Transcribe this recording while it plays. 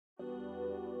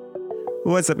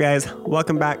What's up, guys?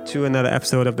 Welcome back to another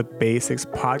episode of the Basics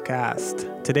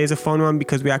Podcast. Today's a fun one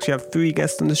because we actually have 3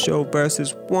 guests on the show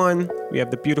versus 1. We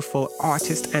have the beautiful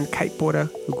artist and kiteboarder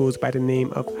who goes by the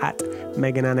name of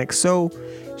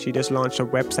 @MeganAnnXO. She just launched her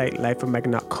website,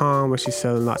 lifeofmegan.com, where she's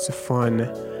selling lots of fun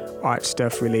art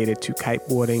stuff related to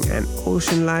kiteboarding and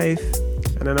ocean life.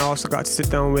 And then I also got to sit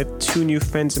down with 2 new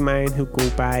friends of mine who go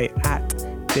by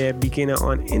 @TheBeginner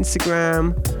on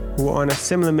Instagram, who are on a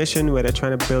similar mission where they're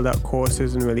trying to build out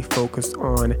courses and really focus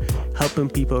on helping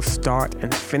people start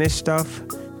and finish stuff.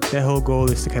 Their whole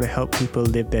goal is to kind of help people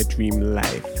live their dream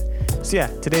life. So yeah,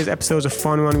 today's episode is a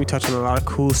fun one. We touch on a lot of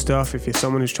cool stuff. If you're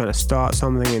someone who's trying to start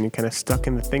something and you're kind of stuck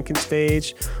in the thinking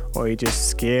stage, or you're just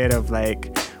scared of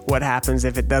like what happens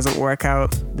if it doesn't work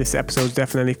out, this episode's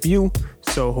definitely for you.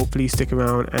 So hopefully you stick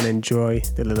around and enjoy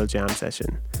the little jam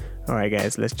session. All right,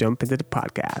 guys, let's jump into the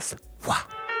podcast. Wow.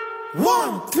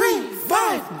 1, 3,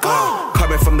 5, go!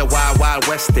 Coming from the wild, wild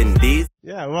West Indies.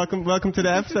 Yeah, welcome to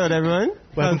the episode, everyone.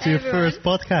 Welcome to your first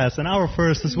podcast and our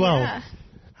first as well. Yeah.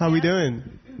 How we doing?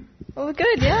 Oh, we're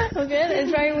good, yeah, we're good.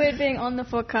 It's very weird being on the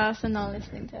podcast and not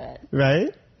listening to it.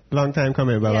 Right? Long time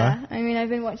coming, Baba. Yeah, I mean, I've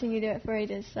been watching you do it for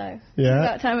ages, so Yeah.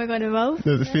 about time we got involved.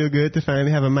 Does it feel good to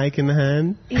finally have a mic in the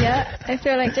hand? Yeah, I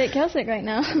feel like Jake Kelsick right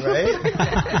now.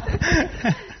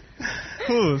 Right?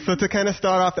 Cool. So to kind of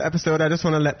start off the episode, I just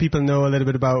want to let people know a little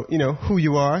bit about, who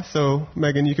you are. So,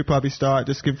 Megan, you could probably start.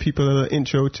 Just give people a little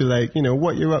intro to, like,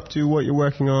 what you're up to, what you're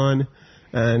working on,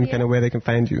 and kind of where they can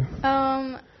find you.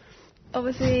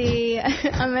 Obviously,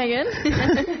 I'm Megan.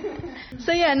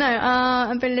 So,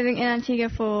 I've been living in Antigua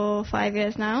for 5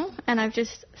 years now, and I've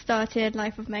just started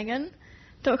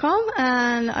lifeofmegan.com,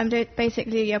 and I'm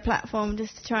basically a platform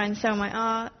just to try and sell my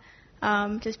art.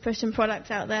 Just push some products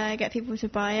out there, get people to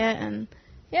buy it, and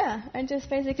I just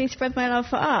basically spread my love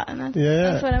for art, and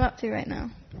that's what I'm up to right now.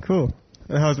 Cool.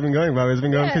 And how's it been going, Bob? It's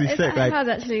been going pretty sick. It has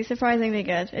actually, surprisingly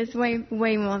good. It's way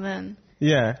more than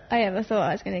I ever thought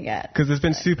I was going to get. Because it's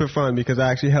been super fun, because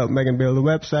I actually helped Megan build a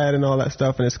website and all that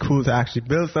stuff, and it's cool to actually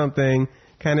build something,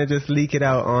 kind of just leak it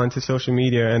out onto social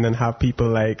media, and then have people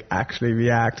like actually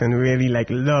react and really like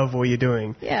love what you're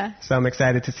doing. Yeah. So I'm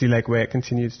excited to see like where it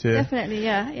continues to definitely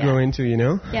grow into,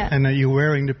 Yeah. And you're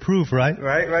wearing the proof, right?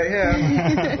 Right here.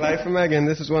 Life of Megan.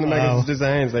 This is one of Megan's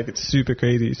designs. Like, it's super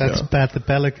crazy. That's Pat the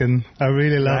Pelican. I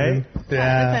really love him.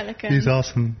 Yeah, the Pelican. He's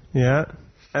awesome. Yeah.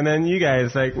 And then you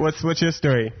guys, like, what's your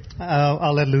story?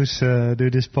 I'll let Luz do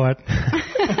this part.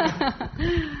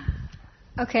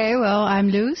 Okay, well, I'm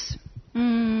Luz.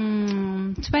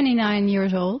 29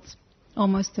 years old,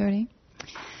 almost 30.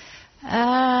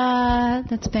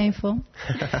 That's painful.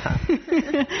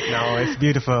 No, it's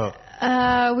beautiful.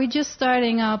 We're just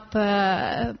starting up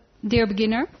Dear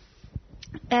Beginner,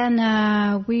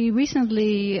 and we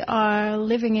recently are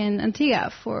living in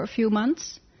Antigua for a few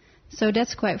months, so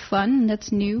that's quite fun.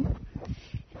 That's new,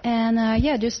 and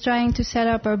just trying to set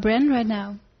up our brand right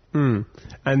now.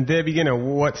 And Dear Beginner,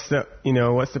 what's the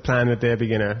plan with Dear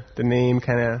Beginner? The name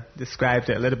kind of describes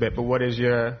it a little bit, but what is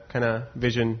your kind of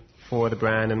vision for the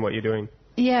brand and what you're doing?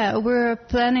 Yeah, we're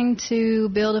planning to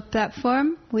build a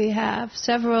platform. We have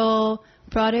several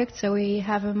products. So we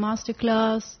have a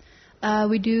masterclass,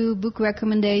 we do book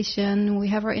recommendation, we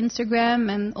have our Instagram,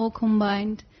 and all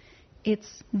combined,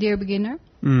 it's Dear Beginner.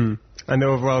 And the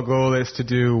overall goal is to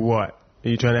do what? Are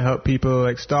you trying to help people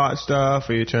like start stuff?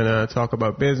 Are you trying to talk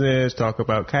about business, talk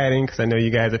about kiting? Because I know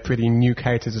you guys are pretty new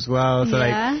kiters as well. So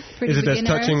is it just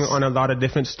touching on a lot of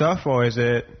different stuff, or is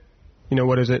it,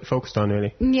 what is it focused on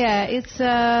really? Yeah, it's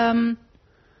like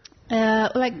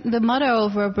the motto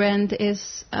of our brand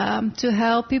is to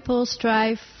help people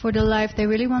strive for the life they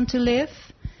really want to live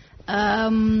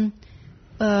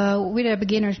with a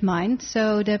beginner's mind.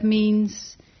 So that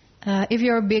means if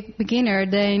you're a big beginner,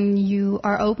 then you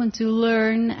are open to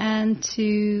learn and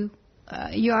to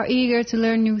you are eager to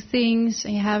learn new things,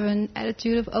 and you have an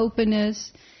attitude of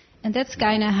openness, and that's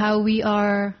kind of how we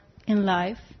are in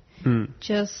life.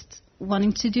 Just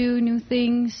wanting to do new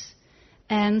things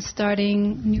and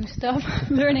starting new stuff,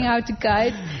 learning how to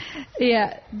kite.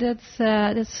 Yeah, that's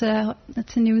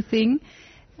a new thing,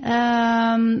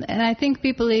 and I think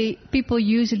people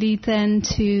usually tend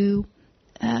to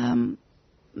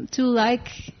like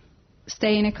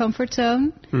stay in a comfort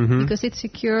zone because it's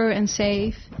secure and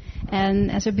safe. And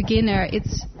as a beginner,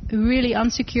 it's really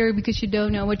unsecure because you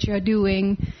don't know what you're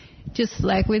doing. Just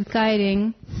like with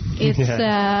kiting, it's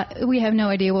we have no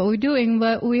idea what we're doing,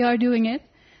 but we are doing it.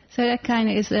 So that kind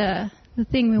of is the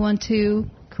thing we want to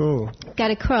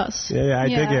get across. Yeah, I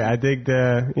dig it. I dig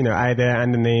the idea,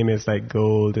 and the name is like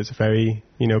gold. It's very,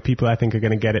 people I think are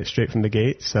going to get it straight from the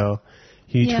gate. So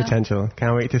huge Yeah. potential.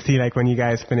 Can't wait to see like when you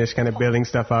guys finish kind of building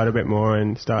stuff out a bit more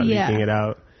and start Yeah. leaking it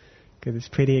out, because it's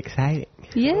pretty exciting.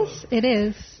 Yes, it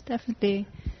is, definitely.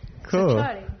 Cool. So,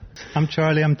 Charlie. I'm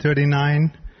Charlie. I'm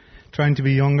 39, trying to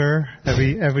be younger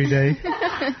every day,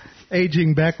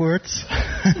 aging backwards.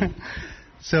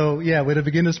 So yeah, with a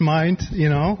beginner's mind, you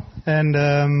know. And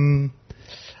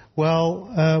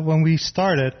when we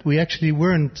started, we actually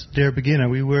weren't their beginner.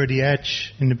 We were the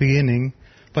Edge in the beginning,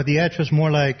 but the Edge was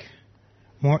more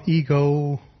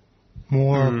ego,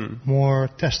 more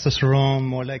testosterone,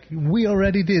 more like we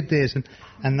already did this,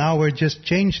 and now we're just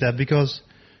changed that because,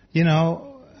 you know,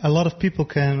 a lot of people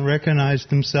can recognize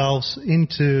themselves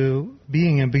into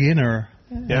being a beginner.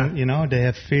 Yeah. And, you know, they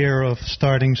have fear of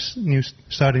starting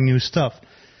new stuff.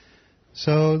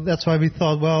 So that's why we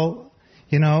thought, well,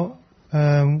 you know,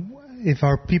 if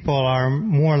our people are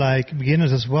more like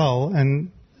beginners as well,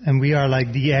 and we are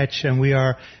like the Edge, and we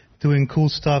are doing cool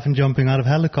stuff and jumping out of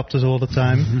helicopters all the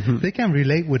time, they can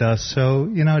relate with us. So,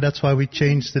 you know, that's why we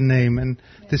changed the name. And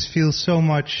this feels so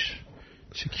much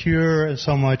secure and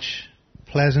so much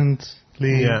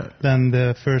pleasantly than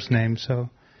the first name. So,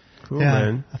 Cool, yeah,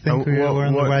 man. I think we're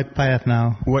on the right path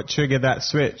now. What triggered that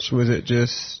switch? Was it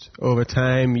just over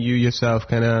time you yourself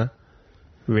kind of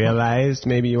realized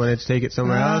maybe you wanted to take it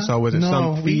somewhere else, or was it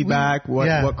some feedback?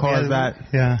 What caused that?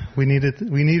 Yeah, we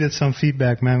needed some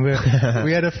feedback, man.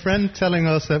 We had a friend telling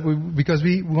us that because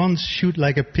we once shoot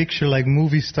like a picture like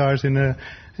movie stars in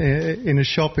a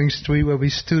shopping street where we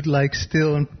stood like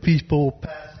still and people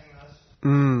passing us.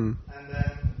 And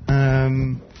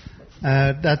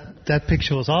then that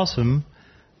picture was awesome,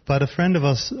 but a friend of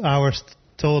ours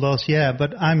told us, yeah,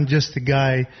 but I'm just a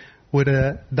guy with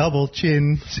a double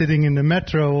chin sitting in the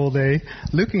metro all day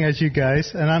looking at you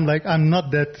guys, and I'm like, I'm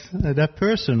not that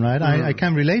person, right? I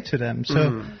can relate to them. So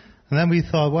and then we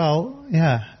thought, well,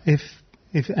 yeah, if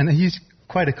and he's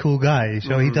quite a cool guy,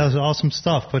 so he does awesome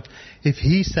stuff, but if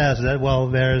he says that, well,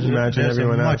 there's a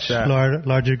much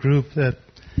larger group that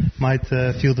might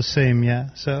feel the same, yeah.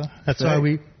 So that's why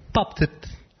we popped it.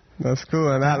 That's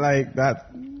cool, and that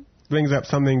brings up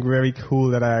something very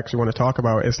cool that I actually want to talk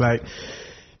about. It's like,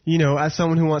 you know, as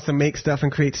someone who wants to make stuff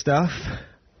and create stuff,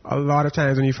 a lot of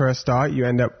times when you first start, you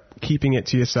end up keeping it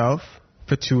to yourself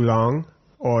for too long,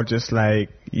 or just like,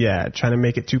 trying to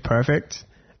make it too perfect.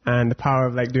 And the power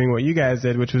of like doing what you guys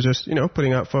did, which was just, you know,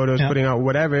 putting out photos, putting out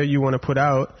whatever you want to put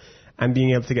out, and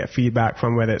being able to get feedback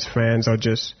from whether it's friends or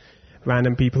just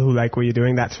random people who like what you're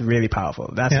doing, that's really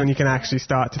powerful. That's when you can actually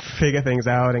start to figure things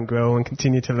out and grow and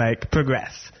continue to like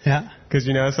progress. Yeah. Because,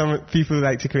 you know, some people who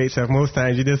like to create stuff, most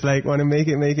times you just like want to make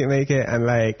it, and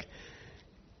like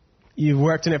you've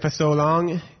worked in it for so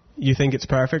long, you think it's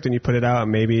perfect and you put it out,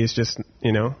 and maybe it's just,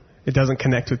 you know, it doesn't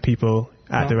connect with people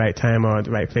at the right time or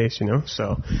the right place, you know.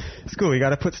 So it's cool. You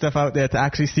got to put stuff out there to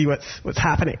actually see what's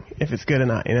happening, if it's good or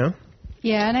not, you know.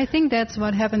 Yeah, and I think that's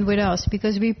what happened with us,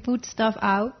 because we put stuff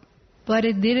out, but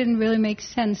it didn't really make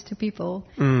sense to people.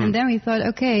 And then we thought,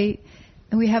 okay,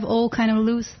 we have all kind of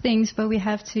loose things, but we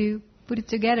have to put it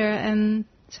together and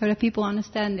so that people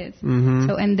understand it.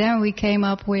 So, and then we came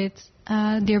up with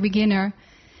Dear Beginner,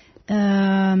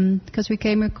 because we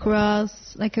came across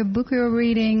like a book we were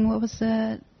reading. What was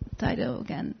the title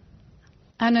again?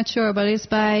 I'm not sure, but it's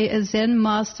by a Zen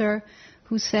master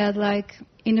who said, like,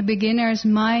 in the beginner's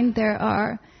mind there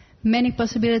are many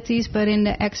possibilities, but in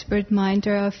the expert mind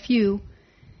there are few.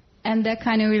 And that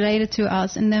kind of related to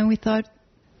us. And then we thought,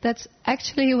 that's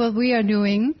actually what we are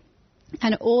doing.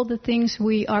 And all the things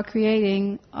we are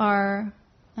creating are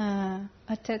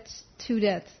attached to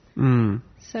that.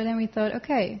 So then we thought,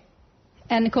 okay.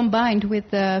 And combined with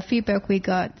the feedback we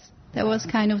got, that was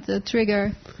kind of the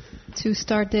trigger to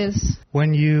start this.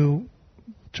 When you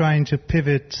trying to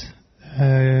pivot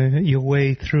your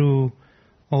way through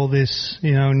all this,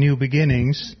 you know, new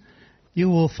beginnings, you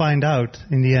will find out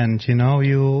in the end. You know,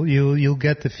 you'll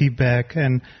get the feedback,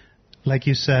 and like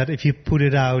you said, if you put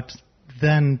it out,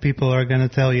 then people are going to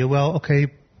tell you, well, okay,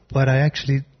 but I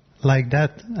actually like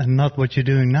that and not what you're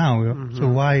doing now. So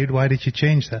why did you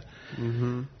change that?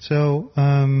 So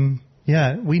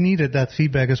we needed that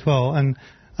feedback as well, and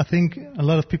I think a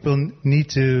lot of people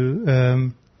need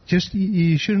to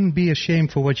you shouldn't be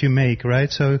ashamed for what you make, right?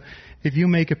 So if you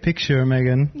make a picture,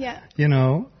 Megan, you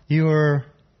know, you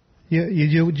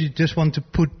just want to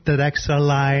put that extra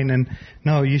line, and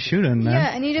no, you shouldn't, man.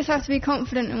 Yeah, and you just have to be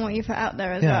confident in what you put out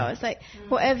there as well. It's like,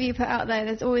 whatever you put out there,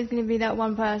 there's always going to be that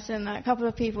one person, like a couple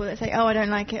of people that say, oh, I don't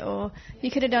like it, or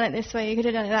you could have done it this way, you could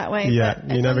have done it that way. Yeah,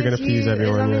 but you're never going to please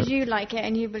everyone. As long as you like it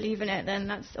and you believe in it, then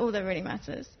that's all that really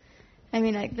matters. I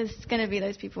mean, like, there's going to be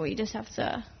those people, you just have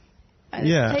to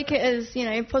take it as, you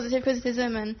know, positive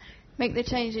criticism and make the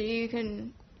change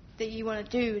that you want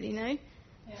to do, you know.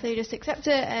 So you just accept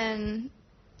it and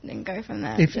then go from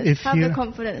there. Have the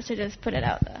confidence to just put it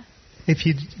out there. If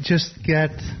you just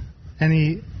get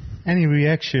any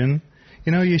reaction,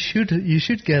 you know, you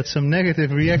should get some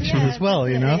negative reaction as well,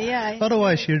 you know. Yeah,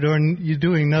 otherwise you're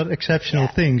doing not exceptional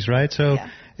things, right? So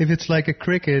if it's like a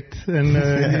cricket and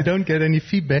you don't get any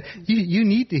feedback, you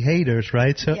need the haters,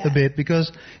 right? So a bit,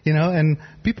 because, you know, and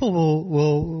people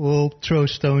will throw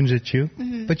stones at you,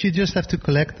 but you just have to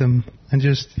collect them and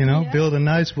just, you know, build a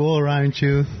nice wall around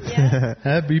you,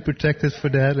 be protected for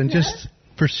that, and just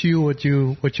pursue what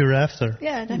you're after.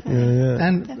 Yeah, definitely.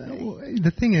 And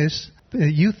the thing is,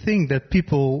 you think that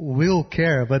people will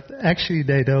care, but actually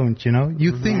they don't, you know.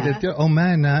 You think that, oh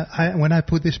man, when I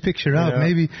put this picture out,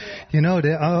 maybe, you know,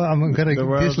 I'm going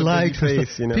to dislike.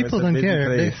 You know, people don't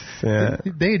care.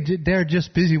 They're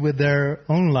just busy with their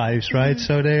own lives, right?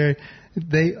 So they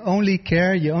only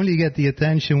care, you only get the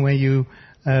attention when you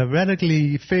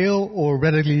radically fail or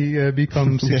radically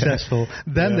become successful.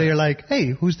 Then they're like,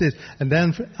 hey, who's this? And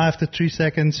then after 3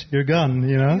 seconds, you're gone,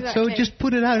 you know? Exactly. So just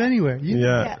put it out anywhere. You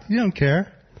don't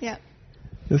care. Yeah.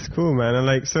 That's cool, man. And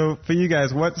like, so for you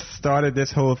guys, what started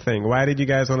this whole thing? Why did you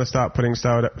guys want to start putting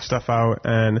stuff out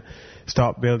and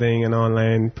start building an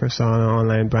online persona,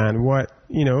 online brand? What,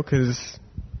 you know, because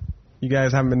you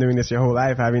guys haven't been doing this your whole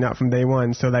life, have you? Not from day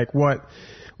one. So like, what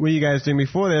were you guys doing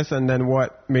before this, and then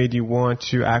what made you want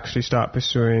to actually start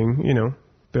pursuing, you know,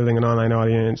 building an online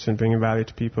audience and bringing value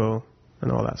to people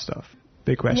and all that stuff?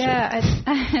 Big question. Yeah,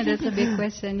 that's a big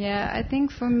question. Yeah, I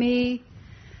think for me,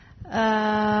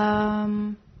 I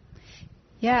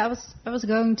was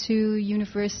going to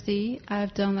university.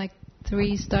 I've done like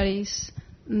 3 studies,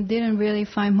 didn't really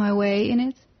find my way in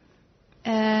it,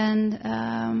 and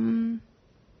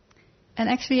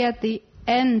actually at the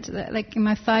end, like in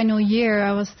my final year,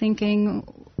 I was thinking,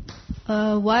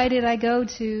 why did I go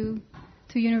to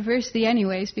university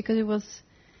anyways? Because it was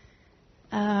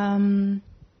something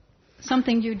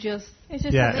you just...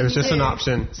 it was just an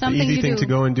option. Something the easy thing to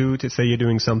go and do, to say you're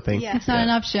doing something. Yeah. It's not an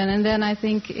option. And then I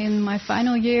think in my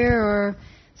final year or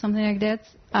something like that,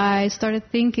 I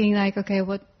started thinking like, okay,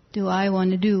 what do I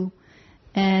want to do?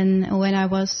 And when I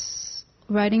was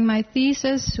writing my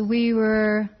thesis, we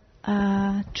were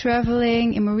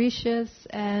traveling in Mauritius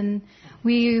and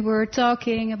we were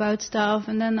talking about stuff,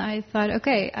 and then I thought,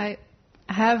 okay, I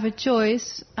have a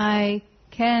choice. I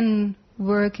can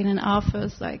work in an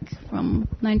office like from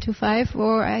 9 to 5,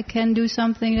 or I can do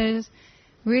something that is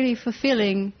really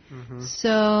fulfilling.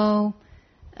 So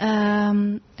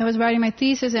I was writing my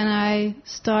thesis and I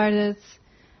started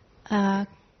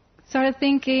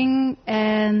thinking,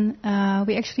 and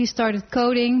we actually started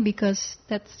coding because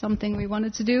that's something we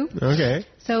wanted to do. Okay.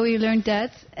 So we learned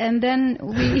that, and then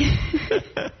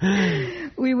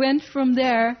we went from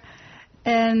there,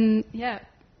 and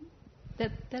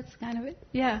that's kind of it.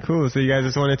 Yeah. Cool. So you guys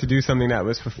just wanted to do something that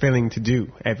was fulfilling to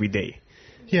do every day.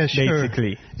 Yeah, sure.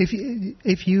 Basically.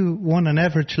 If you want an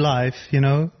average life, you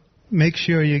know, make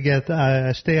sure you get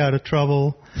stay out of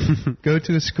trouble, go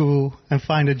to a school, and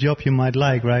find a job you might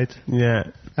like, right?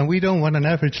 Yeah. And we don't want an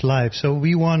average life, so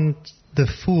we want the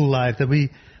full life, that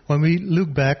when we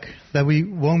look back, that we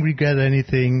won't regret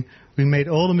anything. We made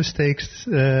all the mistakes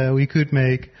we could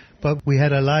make, but we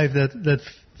had a life that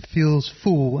feels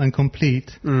full and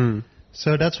complete.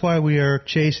 So that's why we are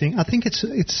chasing. I think it's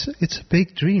a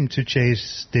big dream to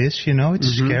chase this. You know,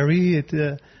 it's scary. It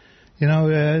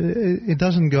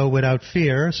doesn't go without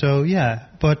fear. So yeah,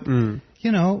 but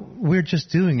you know, we're just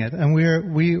doing it, and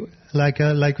we like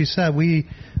we said, we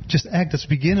just act as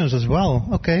beginners as well.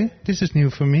 Okay, this is new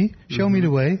for me. Show me the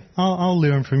way. I'll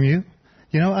learn from you.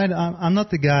 You know, I'm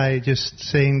not the guy just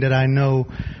saying that I know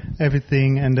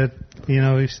everything and that, you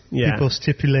know, if people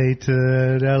stipulate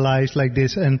their lives like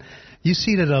this. And you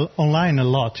see that online a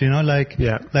lot, you know, like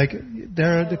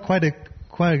there are quite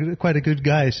a good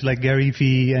guys like Gary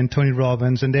Vee and Tony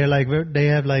Robbins, and they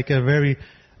have like a very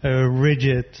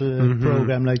rigid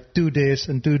program, like do this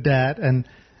and do that, and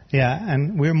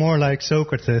and we're more like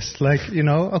Socrates, like, you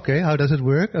know, okay, how does it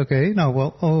work? Okay, no,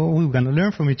 well, we're gonna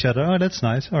learn from each other. Oh, that's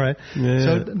nice. All right.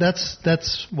 Yeah. So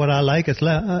that's what I like as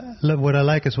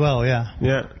well. Yeah.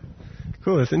 Yeah.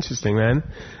 Cool. It's interesting, man.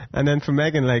 And then for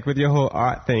Megan, like with your whole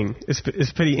art thing, it's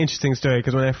a pretty interesting story,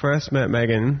 because when I first met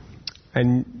Megan, I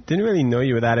didn't really know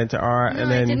you were that into art. No,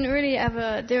 and then I didn't really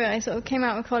ever do it. I sort of came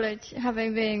out of college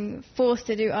having been forced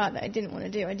to do art that I didn't want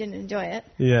to do. I didn't enjoy it.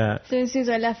 Yeah. So as soon as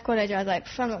I left college, I was like,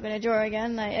 I'm not going to draw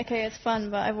again. Like, okay, it's fun,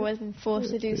 but I've always been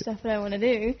forced to do stuff that I want to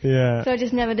do. Yeah. So I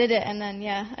just never did it. And then,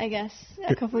 I guess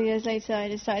a couple of years later, I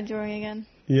just started drawing again.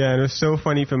 Yeah, and it was so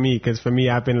funny for me because for me,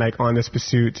 I've been like on this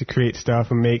pursuit to create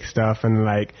stuff and make stuff, and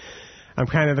like I'm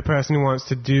kind of the person who wants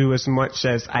to do as much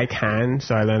as I can.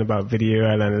 So I learn about video,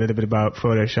 I learn a little bit about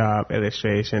Photoshop,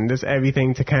 illustration, just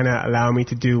everything to kind of allow me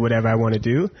to do whatever I want to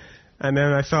do. And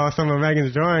then I saw some of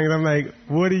Megan's drawings, and I'm like,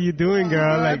 what are you doing,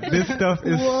 girl? Like, this stuff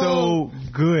is so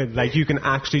good. Like, you can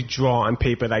actually draw on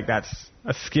paper. Like, that's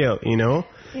a skill, you know?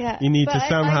 Yeah. You need to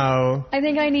somehow... I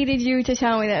think I needed you to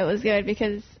tell me that it was good,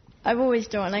 because I've always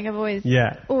drawn. Like, I've always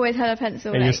had a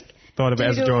pencil. And like, you just thought of it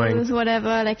as drawing.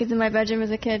 Whatever. Like, it's in my bedroom as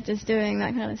a kid, just doing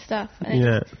that kind of stuff.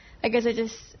 And I guess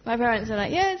my parents are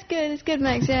like, yeah, it's good,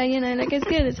 Max. Yeah, you know, like, it's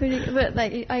good. It's really good. But,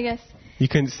 like, I guess... You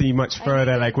couldn't see much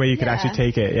further, like where you could actually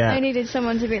take it. Yeah. I needed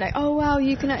someone to be like, oh wow,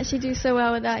 you can actually do so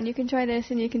well with that, and you can try this,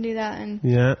 and you can do that, and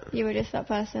you were just that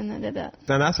person that did that.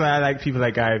 And that's why I like people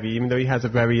like Gary Vee, even though he has a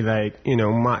very like, you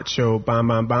know, macho bam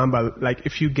bam bam, but like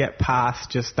if you get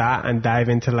past just that and dive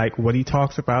into like what he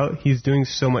talks about, he's doing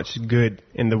so much good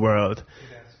in the world.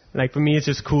 Like for me, it's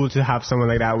just cool to have someone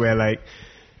like that where like,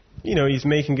 you know, he's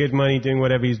making good money doing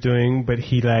whatever he's doing, but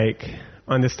he like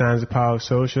understands the power of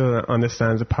social and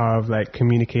understands the power of like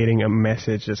communicating a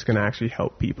message that's going to actually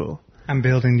help people. And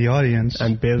building the audience.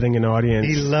 And building an audience.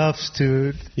 He loves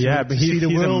to but he's a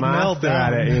master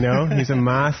at it, you know? He's a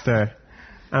master.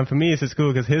 And for me, it's just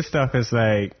cool because his stuff is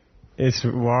like, it's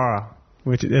raw,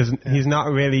 which is, he's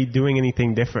not really doing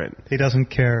anything different. He doesn't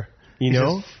care. You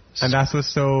know? And that's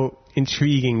what's so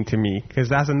intriguing to me, because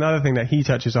that's another thing that he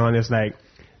touches on is like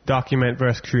document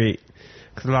versus create.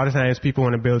 Because a lot of times people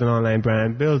want to build an online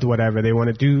brand, build whatever. They want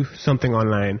to do something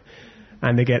online,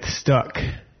 and they get stuck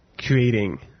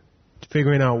creating,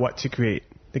 figuring out what to create.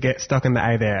 They get stuck in the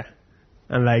idea.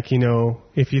 And like, you know,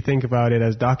 if you think about it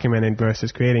as documenting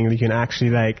versus creating, you can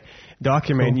actually like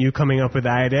document you coming up with the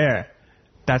idea.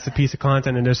 That's a piece of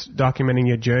content, and just documenting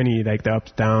your journey, like the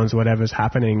ups, downs, whatever's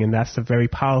happening. And that's a very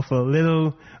powerful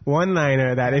little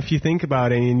one-liner that if you think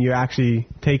about it and you actually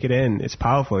take it in, it's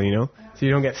powerful, you know? So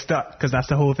you don't get stuck, because that's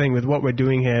the whole thing with what we're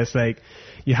doing here. It's like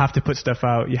you have to put stuff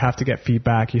out, you have to get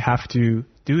feedback, you have to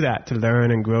do that to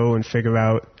learn and grow and figure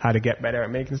out how to get better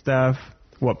at making stuff,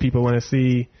 what people want to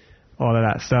see, all of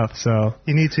that stuff. So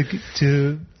you need to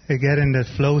get in that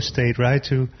flow state, right,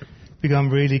 to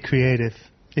become really creative.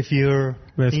 If you're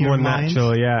it's more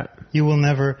natural, you will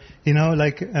never, you know,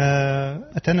 like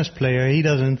a tennis player, he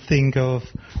doesn't think of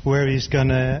where he's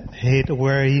gonna hit or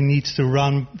where he needs to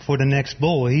run for the next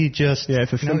ball. He just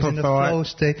it's a simple in the thought. flow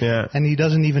state, and he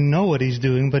doesn't even know what he's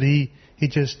doing, but he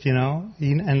just, you know,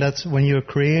 and that's when you're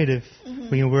creative,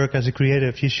 when you work as a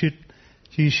creative, you should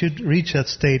reach that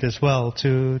state as well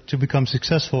to become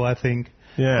successful, I think.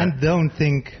 Yeah. And don't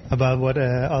think about what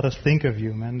others think of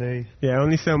you, man.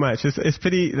 Only so much. It's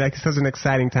pretty, like, it's such an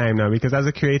exciting time now, because as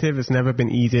a creative, it's never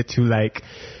been easy to, like,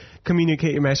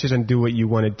 communicate your message and do what you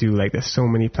want to do. Like, there's so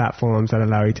many platforms that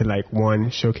allow you to, like, one,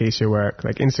 showcase your work.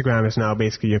 Like, Instagram is now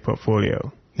basically your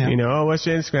portfolio. Yeah. You know, oh, what's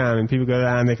your Instagram? And people go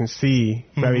there and they can see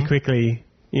very quickly,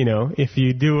 you know, if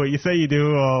you do what you say you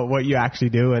do or what you actually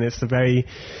do. And it's a very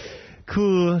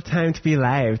cool time to be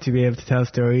alive, to be able to tell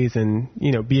stories and,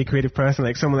 you know, be a creative person.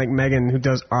 Like someone like Megan who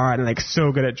does art and like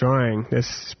so good at drawing.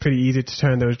 It's pretty easy to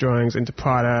turn those drawings into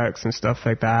products and stuff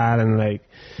like that. And like,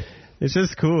 it's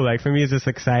just cool. Like for me, it's just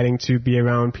exciting to be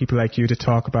around people like you to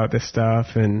talk about this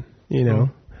stuff and, you know.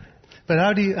 But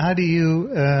how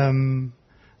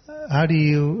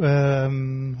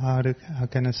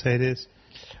can I say this?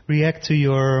 How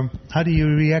do you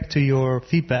react to your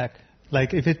feedback?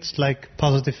 Like if it's like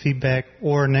positive feedback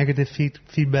or negative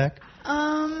feedback?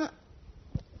 I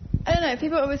don't know.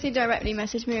 People obviously directly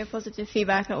message me with positive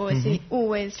feedback. I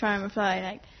always try and reply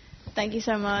like, thank you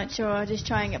so much, or just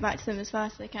try and get back to them as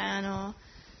fast as I can, or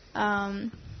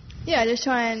just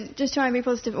try and be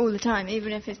positive all the time,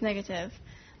 even if it's negative.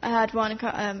 I had one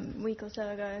week or so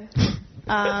ago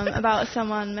about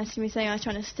someone messaging me saying I was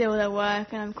trying to steal their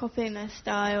work and I'm copying their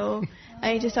style.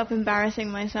 I need to stop embarrassing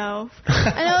myself.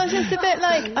 And I was just a bit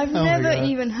like, I've never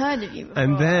even heard of you before.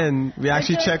 And then we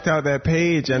actually checked out their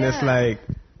page and it's like,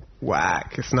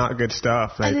 whack. It's not good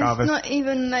stuff. Like, and it's not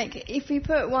even like, if you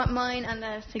put mine and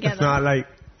theirs together. It's not like,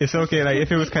 it's okay, like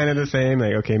if it was kind of the same,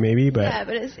 like okay, maybe, but... Yeah,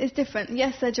 but it's different.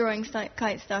 Yes, they're drawing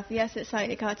kite stuff. Yes, it's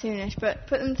slightly cartoonish, but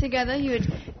put them together, you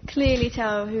would clearly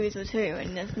tell whose was who,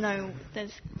 and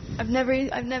I've never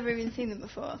even seen them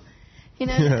before. You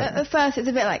know, at first it's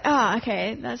a bit like,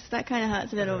 okay, that kind of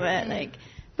hurts a little bit, like...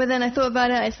 But then I thought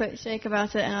about it, I spoke to Jake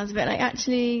about it, and I was a bit like,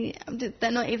 actually, they're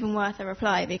not even worth a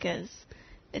reply, because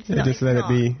it's not... Just let it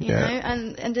be, you know?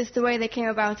 And just the way they came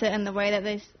about it, and the way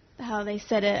that how they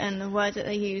said it and the words that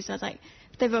they used, I was like,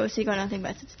 they've obviously got nothing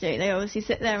better to do. They obviously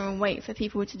sit there and wait for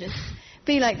people to just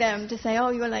be like them, to say, oh,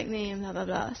 you're like me, and blah, blah,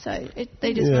 blah. So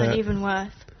they just weren't even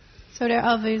worth. So they're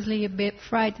obviously a bit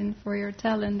frightened for your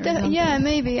talent or something. Yeah,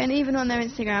 maybe. And even on their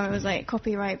Instagram, it was like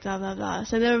copyright, blah, blah, blah.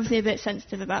 So they're obviously a bit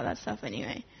sensitive about that stuff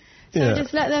anyway. So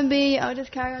just let them be. I'll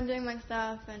just carry on doing my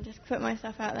stuff and just put my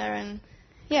stuff out there and,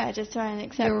 just try and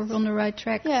accept. You're on the right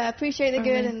track. Yeah, appreciate the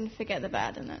good and forget the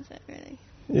bad, and that's it, really.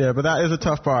 Yeah, but that is a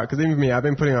tough part, because even me, I've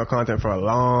been putting out content for a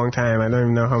long time. I don't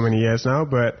even know how many years now,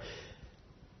 but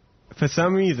for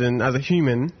some reason, as a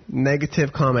human,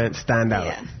 negative comments stand out.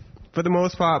 Yeah. For the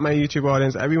most part, my YouTube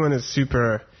audience, everyone is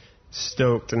super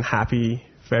stoked and happy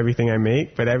for everything I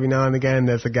make, but every now and again,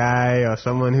 there's a guy or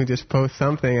someone who just posts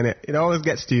something, and it always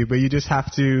gets to you, but you just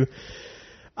have to,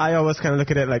 I always kind of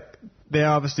look at it like, they're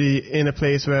obviously in a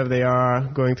place wherever they are,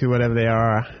 going through whatever they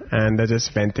are, and they're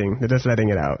just venting. They're just letting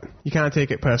it out. You can't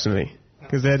take it personally,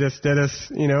 because they're just,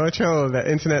 a troll. The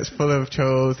internet's full of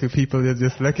trolls who people are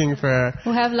just looking for,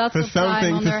 who have lots of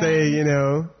something time to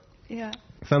say, Yeah.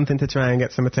 something to try and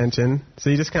get some attention. So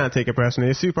you just can't take it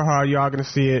personally. It's super hard. You are going to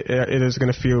see it. It is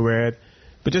going to feel weird,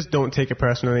 but just don't take it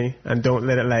personally, and don't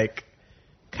let it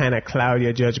kind of cloud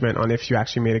your judgment on if you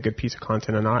actually made a good piece of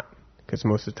content or not. Because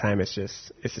most of the time it's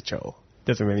a troll.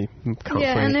 Doesn't really count for anything.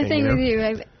 Yeah, and the thing with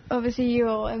you, obviously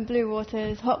you're in blue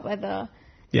waters, hot weather.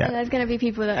 Yeah. And there's going to be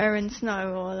people that are in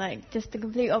snow, or just the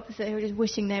complete opposite, who are just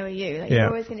wishing they were you. You're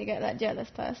always going to get that jealous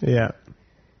person. Yeah.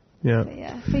 Yeah.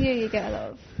 So, for you get a lot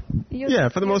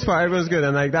of. For the most part, everyone's good,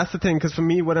 and that's the thing. Because for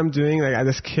me, what I'm doing, I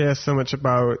just care so much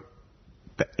about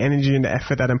the energy and the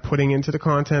effort that I'm putting into the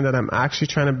content, that I'm actually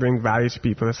trying to bring value to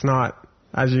people. It's not,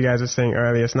 as you guys were saying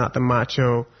earlier, it's not the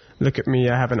macho, look at me,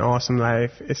 I have an awesome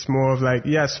life. It's more of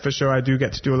yes, for sure, I do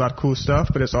get to do a lot of cool stuff,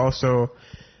 but it's also,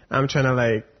 I'm trying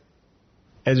to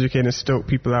educate and stoke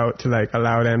people out to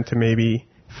allow them to maybe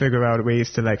figure out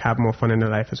ways to have more fun in their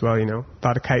life as well, A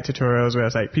lot of kite tutorials where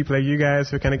it's people like you guys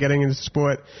who are kind of getting into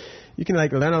sport, you can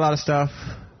learn a lot of stuff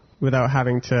without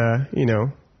having to,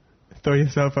 throw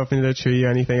yourself up into a tree or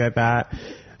anything like that.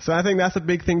 So I think that's a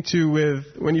big thing too with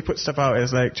when you put stuff out,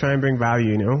 is try and bring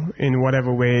value, in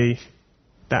whatever way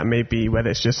that may be, whether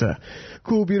it's just a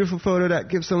cool, beautiful photo that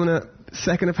gives someone a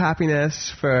second of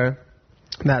happiness for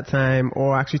that time,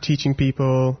 or actually teaching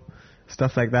people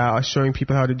stuff like that, or showing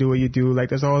people how to do what you do.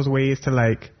 There's always ways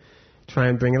to try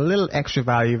and bring a little extra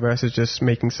value versus just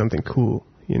making something cool,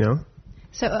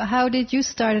 So how did you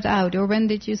start it out, or when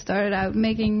did you start out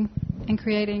making and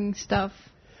creating stuff?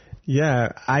 Yeah,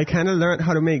 I kind of learned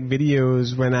how to make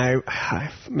videos when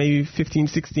maybe 15,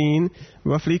 16,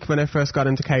 roughly, when I first got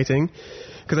into kiting.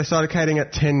 Because I started kiting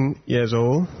at 10 years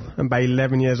old, and by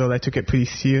 11 years old I took it pretty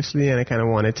seriously, and I kind of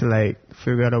wanted to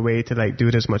figure out a way to do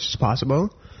it as much as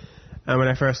possible. And when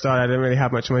I first started, I didn't really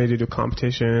have much money to do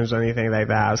competitions or anything like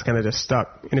that. I was kind of just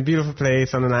stuck in a beautiful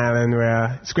place on an island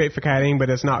where it's great for kiting, but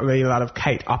there's not really a lot of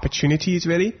kite opportunities,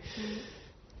 really.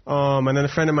 And then a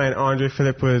friend of mine, Andre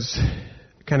Philip, was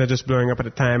kind of just blowing up at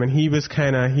the time, and he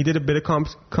did a bit of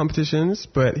competitions,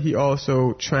 but he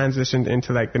also transitioned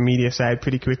into the media side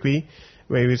pretty quickly,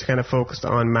 where he was kind of focused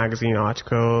on magazine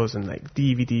articles and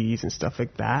DVDs and stuff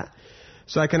like that.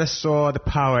 So I kind of saw the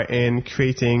power in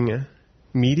creating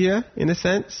media, in a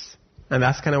sense, and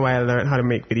that's kind of why I learned how to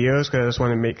make videos, because I just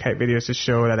wanted to make kite videos to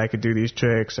show that I could do these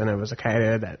tricks, and I was a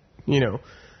kiter that,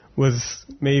 was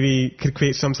maybe could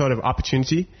create some sort of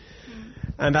opportunity.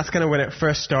 And that's kind of when it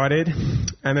first started.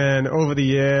 And then over the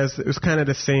years, it was kind of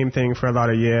the same thing for a lot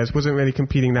of years. Wasn't really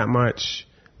competing that much.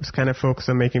 Was kind of focused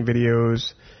on making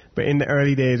videos. But in the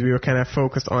early days, we were kind of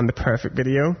focused on the perfect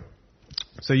video.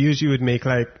 So usually we'd make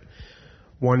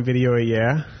one video a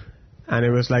year. And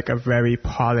it was a very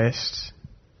polished,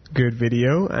 good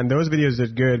video. And those videos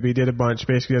did good. We did a bunch.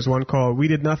 Basically, there's one called We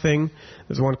Did Nothing.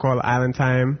 There's one called Island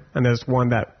Time. And there's one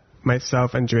that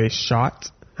myself and Dre shot.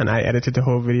 And I edited the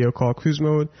whole video called Cruise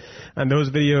Mode. And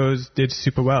those videos did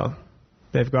super well.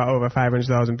 They've got over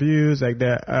 500,000 views.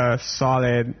 They're a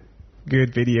solid,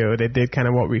 good video. They did kind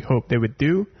of what we hoped they would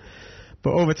do.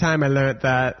 But over time, I learned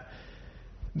that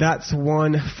that's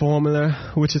one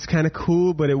formula, which is kind of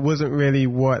cool, but it wasn't really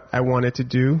what I wanted to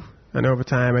do. And over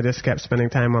time, I just kept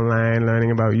spending time online, learning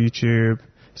about YouTube,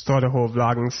 saw the whole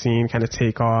vlogging scene kind of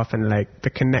take off, and the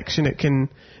connection it can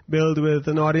build with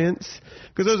an audience.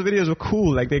 Because those videos were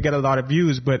cool, they get a lot of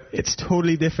views, but it's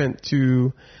totally different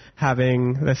to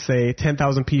having, let's say,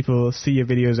 10,000 people see your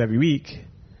videos every week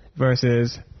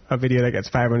versus a video that gets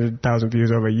 500,000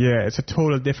 views over a year. It's a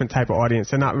total different type of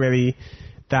audience. They're not really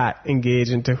that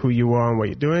engaged into who you are and what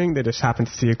you're doing. They just happen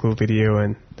to see a cool video,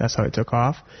 and that's how it took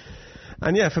off.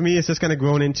 And yeah, for me, it's just kind of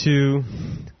grown into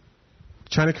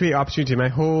trying to create opportunity. My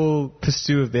whole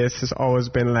pursuit of this has always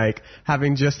been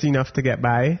having just enough to get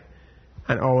by,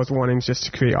 and always wanting just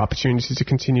to create opportunities to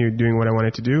continue doing what I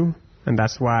wanted to do. And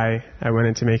that's why I went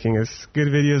into making as good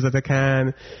videos as I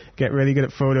can, get really good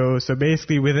at photos. So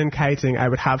basically within kiting, I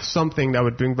would have something that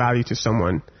would bring value to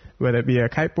someone, whether it be a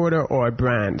kiteboarder or a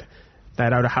brand.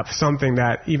 That I would have something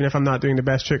that, even if I'm not doing the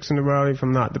best tricks in the world, if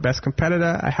I'm not the best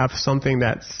competitor, I have something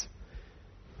that's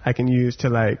I can use to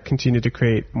like continue to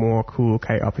create more cool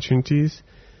kite opportunities.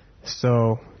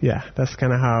 So yeah, that's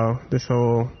kind of how this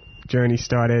whole journey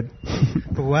started.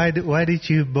 But why did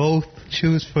you both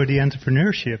choose for the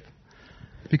entrepreneurship?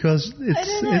 Because it's... I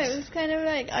don't know, it was kind of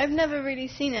like, I've never really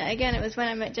seen it. Again, it was when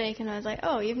I met Jake and I was like,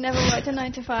 oh, you've never worked a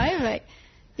 9 to 5? Like,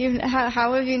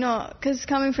 how have you not? Because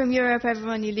coming from Europe,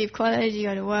 everyone, you leave college, you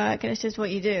go to work, and it's just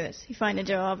what you do. You find a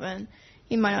job, and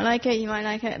you might not like it, you might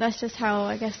like it. That's just how,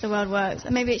 I guess, the world works.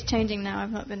 And maybe it's changing now.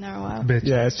 I've not been there a while.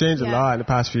 Yeah, it's changed a lot in the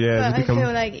past few years. But I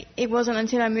feel like it wasn't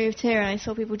until I moved here and I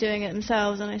saw people doing it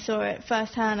themselves, and I saw it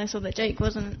firsthand. I saw that Jake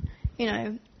wasn't,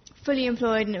 fully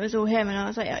employed, and it was all him. And I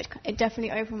was like, it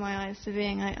definitely opened my eyes to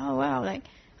being like, oh wow, like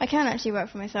I can actually work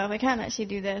for myself. I can actually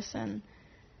do this, and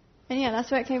yeah, that's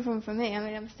where it came from for me. I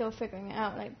mean, I'm still figuring it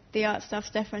out. Like, the art stuff's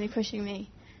definitely pushing me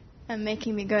and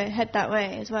making me head that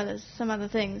way, as well as some other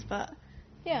things. But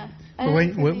yeah.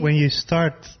 When you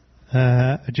start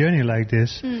a journey like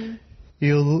this,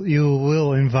 you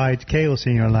will invite chaos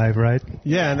in your life, right?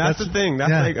 Yeah, and that's the thing.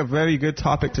 That's like a very good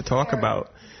topic to talk about,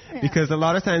 because a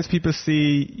lot of times people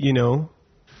see, you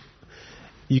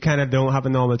kind of don't have a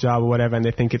normal job or whatever, and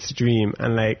they think it's a dream,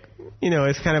 and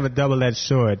it's kind of a double-edged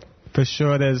sword. For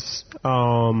sure, there's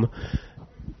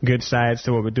good sides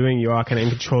to what we're doing. You are kind of in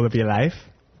control of your life,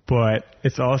 but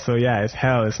it's also, it's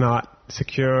hell. It's not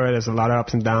secure. There's a lot of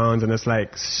ups and downs, and it's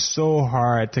like so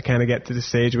hard to kind of get to the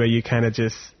stage where you kind of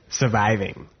just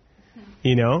surviving,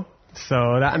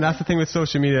 So that's the thing with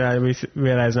social media that I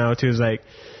realize now too, is like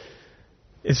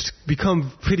it's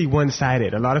become pretty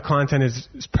one-sided. A lot of content is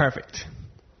perfect,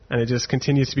 and it just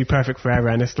continues to be perfect forever,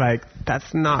 and it's like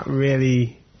that's not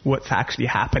really what's actually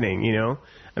happening, And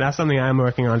that's something I'm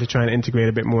working on to try and integrate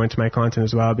a bit more into my content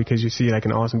as well, because you see like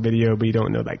an awesome video, but you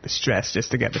don't know like the stress just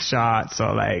to get the shots,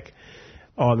 or like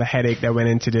all the headache that went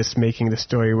into just making the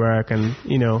story work. And,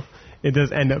 it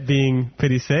does end up being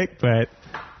pretty sick, but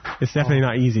it's definitely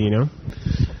not easy, So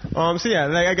yeah,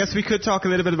 I guess we could talk a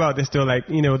little bit about this though,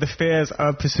 the fears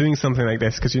of pursuing something like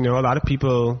this, because, a lot of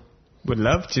people would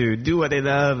love to do what they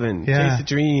love and chase the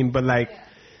dream, but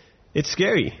it's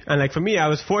scary. And for me, I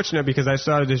was fortunate because I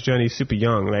started this journey super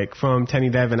young. From 10,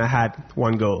 11, I had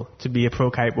one goal: to be a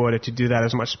pro kiteboarder, to do that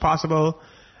as much as possible.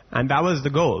 And that was the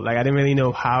goal. I didn't really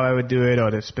know how I would do it or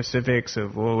the specifics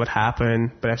of what would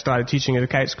happen. But I started teaching at a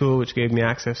kite school, which gave me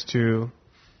access to,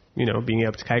 being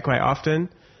able to kite quite often.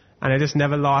 And I just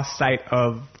never lost sight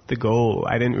of the goal.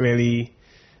 I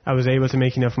was able to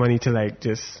make enough money to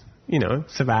just,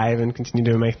 survive and continue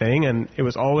doing my thing. And it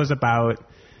was always about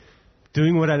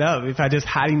doing what I love. If I just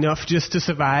had enough just to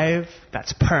survive,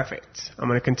 that's perfect. I'm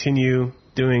going to continue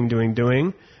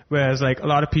doing. Whereas a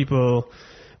lot of people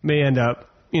may end up,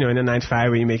 in a 9 to 5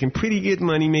 where you're making pretty good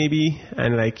money maybe,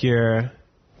 and you're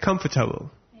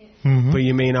comfortable. Mm-hmm. But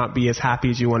you may not be as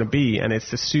happy as you want to be. And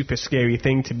it's a super scary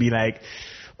thing to be like,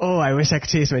 oh, I wish I could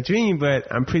chase my dream, but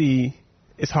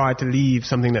it's hard to leave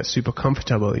something that's super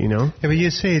comfortable, Yeah, but you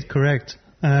say it correct.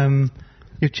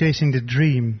 You're chasing the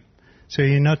dream. So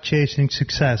you're not chasing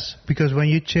success, because when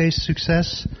you chase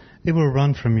success, it will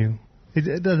run from you.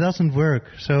 That doesn't work.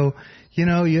 So,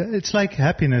 it's like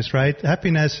happiness, right?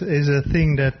 Happiness is a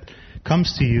thing that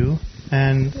comes to you,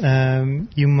 and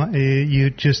you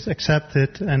just accept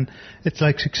it, and it's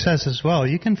like success as well.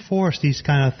 You can force these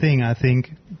kind of thing. I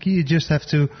think you just have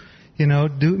to,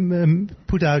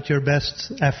 put out your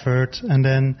best effort, and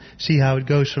then see how it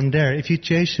goes from there. If you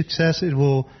chase success, it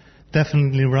will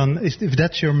definitely run. If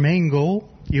that's your main goal,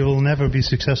 you will never be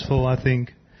successful, I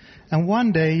think. And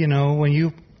one day, when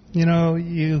you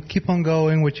keep on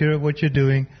going what you're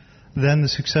doing, then the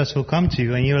success will come to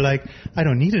you, and you're like, I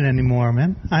don't need it anymore,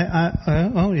 man.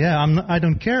 I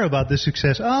don't care about the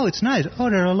success. Oh, it's nice. Oh,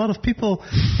 there are a lot of people.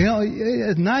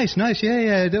 Nice.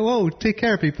 Yeah. Whoa, take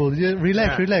care, people.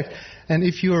 Relax. And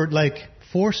if you're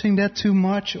forcing that too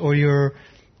much, or you're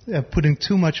putting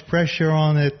too much pressure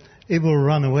on it, it will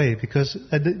run away, because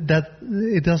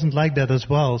it doesn't like that as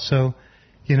well. So,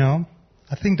 I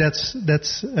think that's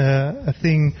a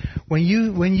thing. When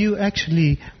you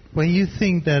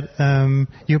think that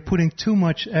you're putting too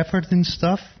much effort in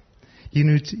stuff, you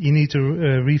need to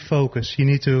refocus. You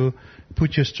need to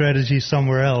put your strategy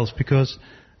somewhere else, because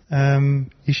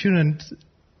you shouldn't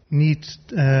need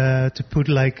to put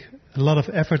a lot of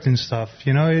effort in stuff.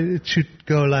 It should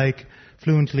go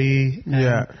fluently.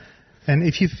 And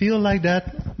if you feel like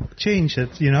that, change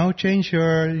it. Change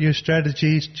your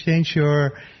strategies, change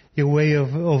your way of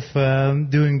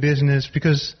doing business,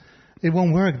 because it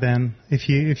won't work then if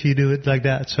you do it like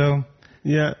that. So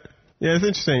yeah, it's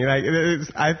interesting. Like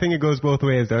I think it goes both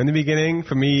ways though. In the beginning,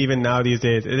 for me, even now these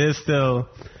days, it is still,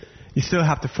 you still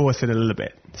have to force it a little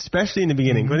bit, especially in the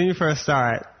beginning. When you first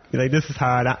start, you're like, this is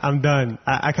hard, I'm done,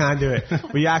 I can't do it.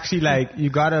 But you actually you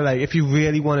gotta if you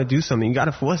really want to do something, you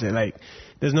gotta force it.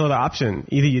 There's no other option.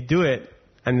 Either you do it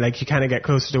and you kind of get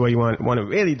closer to what you want to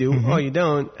really do, or you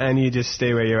don't and you just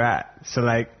stay where you're at. So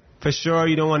for sure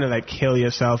you don't want to kill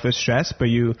yourself with stress, but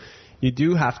you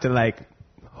do have to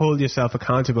hold yourself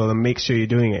accountable and make sure you're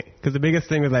doing it. Because the biggest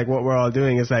thing with what we're all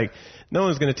doing is no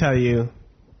one's going to tell you,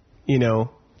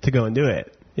 to go and do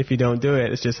it. If you don't do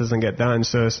it, it just doesn't get done.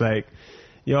 So it's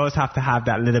you always have to have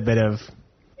that little bit of,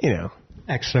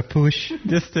 extra push,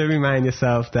 just to remind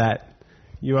yourself that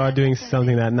you are doing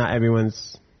something that not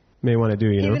everyone's may want to do.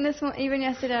 Even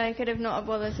yesterday, I could have not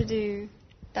bothered to do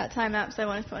that time lapse I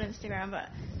wanted to put on Instagram, but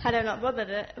had I not bothered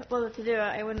to do it,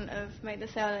 I wouldn't have made the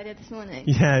sale I did this morning.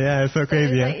 Yeah, it's so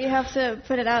crazy. It's you have to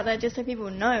put it out there just so people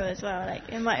know as well.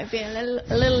 It might have been a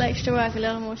little extra work, a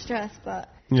little more stress, but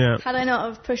had I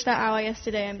not have pushed that hour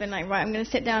yesterday and been right, I'm going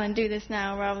to sit down and do this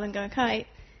now rather than go kite,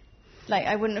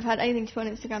 I wouldn't have had anything to put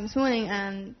on Instagram this morning,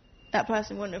 and that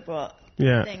person wouldn't have brought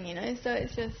the thing, So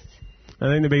it's just, I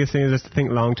think the biggest thing is just to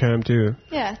think long term too.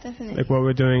 Yeah, definitely. What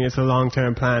we're doing is a long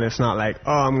term plan. It's not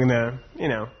I'm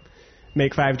gonna,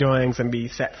 make 5 drawings and be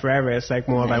set forever. It's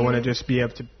more of I want to just be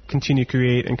able to continue to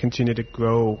create and continue to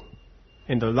grow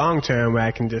in the long term, where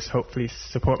I can just hopefully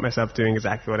support myself doing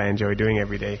exactly what I enjoy doing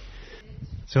every day.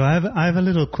 So I have a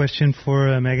little question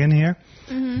for Megan here.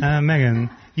 Megan,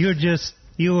 you're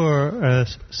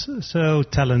so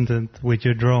talented with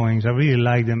your drawings. I really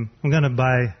like them. I'm gonna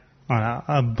buy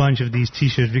a bunch of these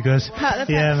T-shirts because I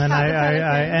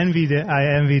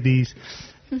envy these.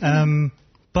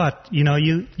 But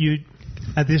you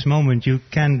at this moment you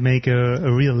can't make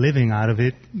a real living out of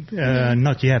it.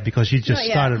 Not yet, because you just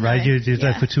started, right? You did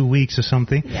that for 2 weeks or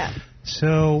something. Yeah.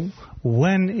 So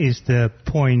when is the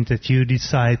point that you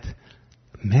decide,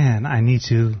 man, I need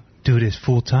to do this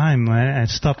full time and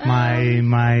stop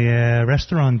my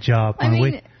restaurant job?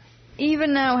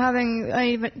 Even now, having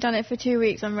only done it for 2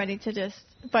 weeks, I'm ready to just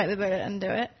bite the bullet and do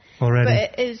it. Already.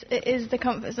 But it is the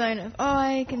comfort zone of,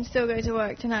 I can still go to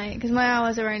work tonight, because my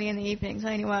hours are only in the evenings.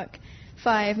 I only work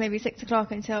 5, maybe 6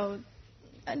 o'clock until,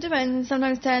 it depends,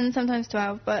 sometimes 10, sometimes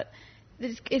 12, but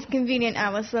it's convenient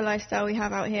hours for the lifestyle we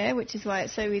have out here, which is why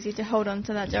it's so easy to hold on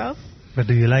to that job. But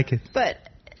do you like it? But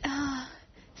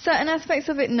certain aspects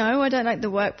of it, no, I don't like the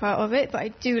work part of it, but I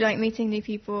do like meeting new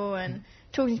people and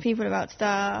talking to people about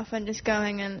stuff and just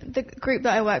going, and the group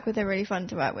that I work with are really fun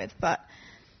to work with. But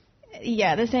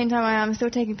at the same time, I am still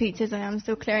taking pictures, I am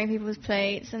still clearing people's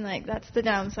plates, and that's the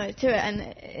downside to it, and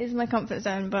it is my comfort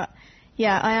zone. But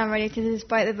I am ready to just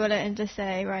bite the bullet and just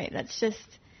say, right, let's just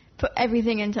put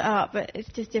everything into art. But it's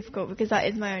just difficult because that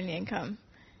is my only income,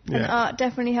 and art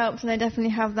definitely helps, and I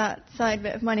definitely have that side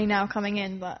bit of money now coming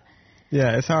in. But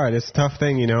it's hard, it's a tough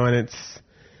thing, and it's,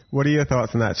 what are your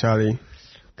thoughts on that, Charlie?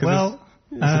 Well,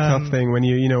 it's a tough thing when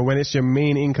when it's your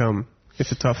main income.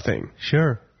 It's a tough thing.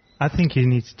 Sure. I think you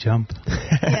need to jump.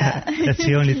 That's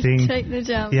the only thing. Take the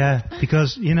jump. Yeah,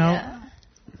 because,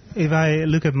 if I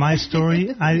look at my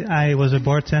story, I was a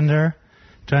bartender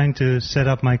trying to set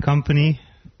up my company.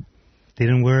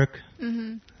 Didn't work.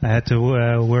 I had to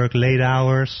work late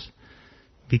hours.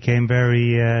 Became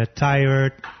very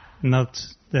tired, not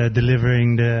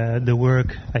delivering the work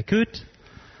I could.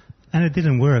 And it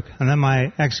didn't work. And then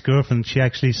my ex-girlfriend, she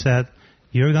actually said,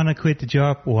 you're going to quit the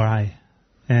job or I.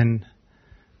 And,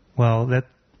 well, that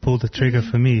pulled the trigger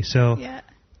for me. So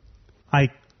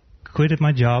I quitted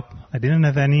my job. I didn't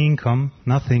have any income,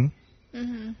 nothing.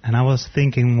 And I was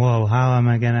thinking, whoa, how am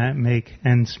I going to make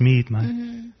ends meet?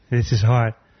 This is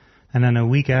hard. And then a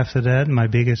week after that, my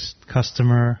biggest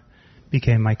customer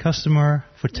became my customer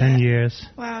for 10 years.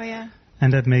 Wow, yeah.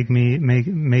 And that made me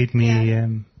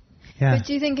But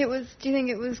do you think it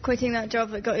was quitting that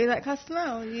job that got you that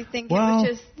customer, or do you think it was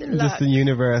just luck? Just the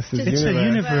universe. It's a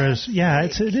universe. Yeah,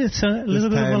 it's a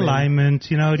little bit of alignment.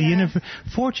 The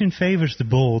fortune favors the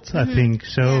bold, I think.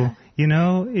 So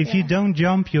if you don't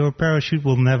jump, your parachute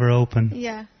will never open.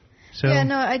 Yeah. So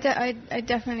I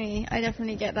definitely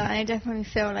get that, and I definitely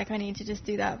feel like I need to just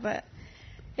do that. But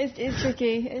It's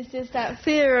tricky. It's just that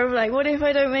fear of like, what if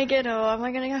I don't make it, or am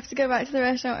I going to have to go back to the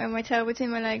restaurant with my tail between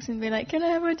my legs and be like, can I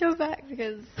have my job back?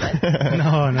 Because like,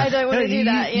 No. I don't want to do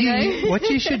that, you know. What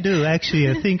you should do, actually,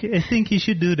 I think you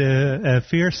should do the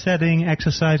fear setting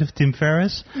exercise of Tim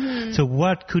Ferriss. Mm-hmm. So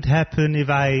what could happen if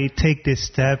I take this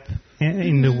step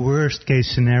in the worst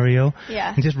case scenario?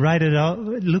 Yeah. And just write it out,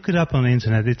 look it up on the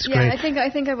internet. It's great. I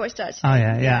think I watched that. Oh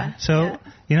yeah. So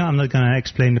I'm not going to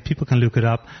explain it. People can look it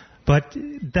up. But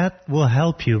that will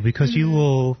help you because you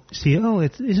will see,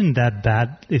 it isn't that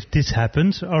bad if this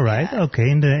happens. All right, okay,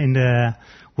 in the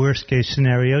worst case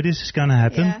scenario, this is going to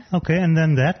happen. Yeah. Okay, and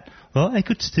then that, well, I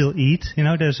could still eat.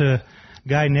 There's a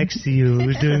guy next to you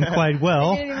who's doing quite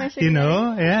well. He could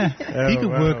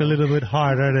work a little bit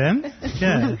harder then.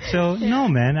 Yeah, so no,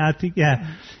 man, I think, I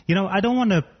don't want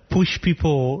to push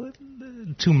people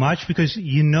too much because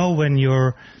when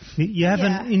you have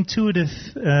an intuitive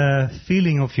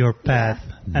feeling of your path,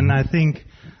 and I think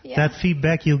that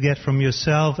feedback you get from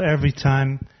yourself every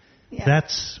time,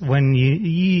 that's when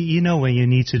you know when you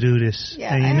need to do this.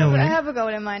 Yeah, and I have a goal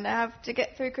in mind. I have to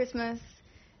get through Christmas.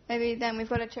 Maybe then we've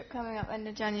got a trip coming up end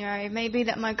of January. Maybe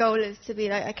that my goal is to be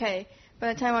like, okay,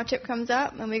 by the time our trip comes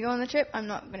up and we go on the trip, I'm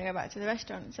not going to go back to the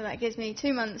restaurant. So that gives me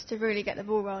 2 months to really get the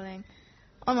ball rolling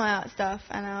on my art stuff,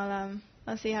 and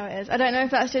I'll see how it is. I don't know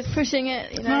if that's just pushing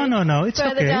it, No, it's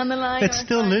further okay. down the line. It's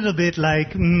still a little bit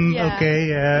like,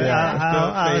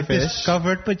 I'll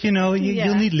discover it, but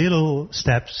you'll need little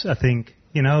steps, I think.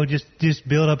 Just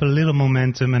build up a little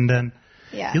momentum, and then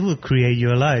you will create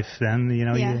your life. Then,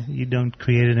 you don't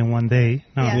create it in one day.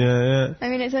 No. Yeah. I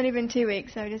mean, it's only been 2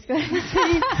 weeks, so just going to see.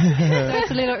 So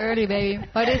it's a little early, baby.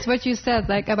 But it's what you said,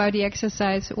 like about the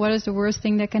exercise. What is the worst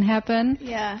thing that can happen?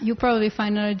 Yeah. You probably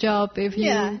find another job if you...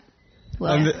 Yeah.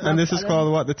 Well, and this is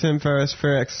called what, the Tim Ferriss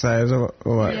fear exercise or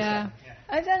what? Yeah.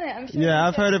 I've done it, I'm sure. Yeah,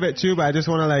 I've heard of it too, but I just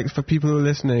want to for people who are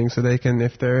listening, so they can,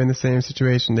 if they're in the same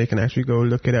situation, they can actually go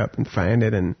look it up and find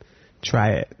it and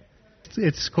try it.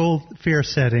 It's called fear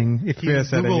setting. If you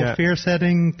Google fear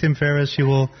setting, Tim Ferriss, you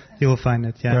will find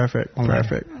it. Yeah. Perfect.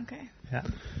 Okay. Yeah.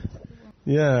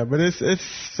 Yeah, but it's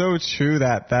so true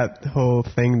that whole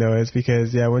thing though is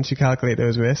because once you calculate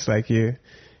those risks,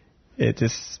 it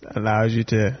just allows you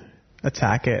to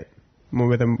attack it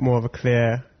with more of a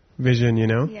clear vision,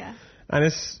 Yeah. And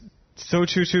it's so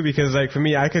true too because for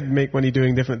me, I could make money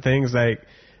doing different things,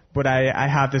 but I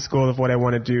have this goal of what I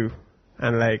want to do,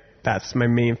 and that's my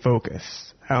main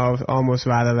focus. I'll almost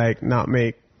rather not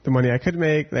make the money I could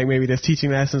make, maybe there's teaching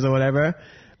lessons or whatever,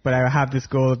 but I have this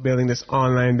goal of building this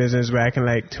online business where I can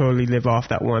totally live off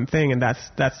that one thing, and that's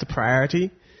the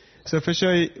priority. So for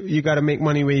sure, you got to make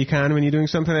money where you can when you're doing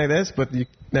something like this, but you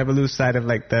never lose sight of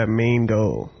the main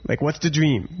goal. What's the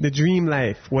dream? The dream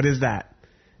life. What is that?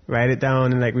 Write it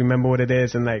down and remember what it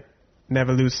is, and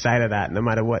never lose sight of that, no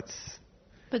matter what's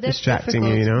distracting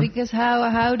you. Because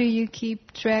how do you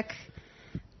keep track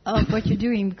of what you're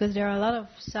doing? Because there are a lot of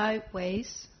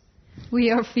sideways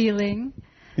we are feeling.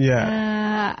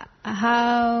 Yeah.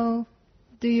 How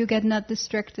do you get not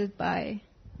distracted by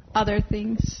other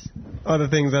things? Other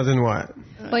things as in what?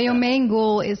 Well, your main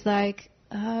goal is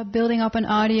building up an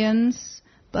audience,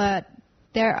 but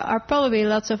there are probably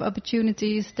lots of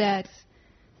opportunities that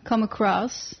come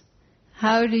across.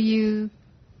 How do you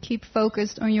keep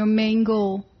focused on your main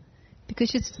goal?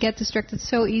 Because you get distracted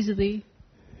so easily.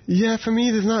 Yeah, for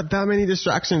me, there's not that many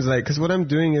distractions, because what I'm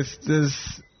doing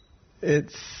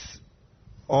it's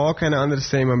all kind of under the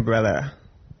same umbrella.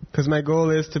 Because my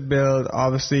goal is to build,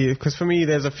 obviously, because for me,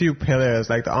 there's a few pillars,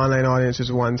 the online audience is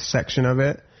one section of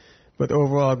it, but the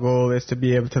overall goal is to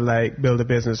be able to, build a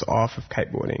business off of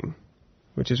kiteboarding,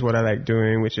 which is what I like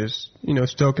doing, which is,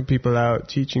 stoking people out,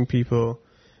 teaching people.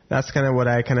 That's kind of what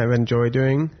I kind of enjoy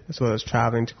doing, as well as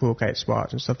traveling to cool kite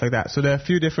spots and stuff like that. So there are a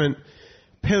few different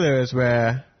pillars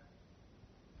where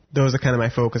those are kind of my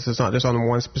focus. It's not just on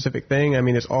one specific thing. I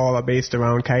mean, it's all based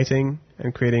around kiting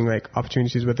and creating,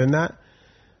 opportunities within that.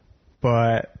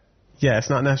 But, yeah, it's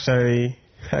not necessarily,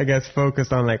 I guess,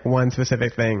 focused on, one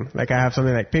specific thing. I have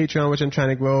something like Patreon, which I'm trying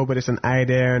to grow, but it's an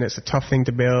idea and it's a tough thing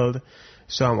to build.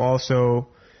 So I'm also,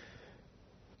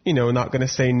 not going to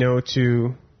say no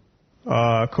to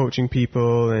coaching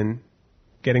people and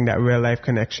getting that real-life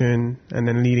connection and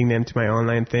then leading them to my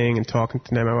online thing and talking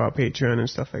to them about Patreon and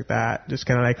stuff like that. Just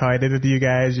kind of how I did with you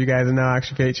guys. You guys are now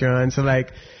actually Patreon. So,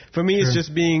 for me, it's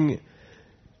just being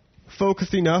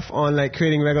focused enough on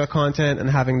creating regular content and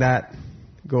having that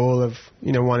goal of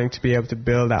wanting to be able to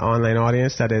build that online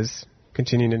audience that is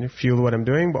continuing to fuel what I'm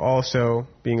doing, but also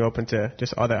being open to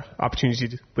just other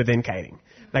opportunities within kiting.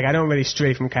 I don't really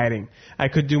stray from kiting. I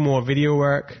could do more video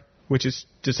work which is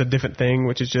just a different thing,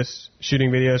 which is just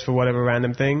shooting videos for whatever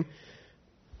random thing.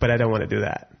 But I don't want to do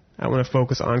that. I want to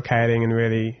focus on kiting and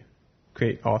really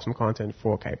create awesome content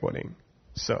for kiteboarding.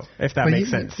 So, if that makes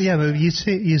sense. Yeah, but you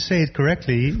say it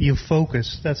correctly. You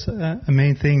focus. That's a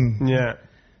main thing. Yeah.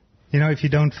 You know, if you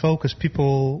don't focus,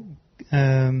 people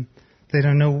they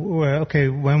don't know. Okay,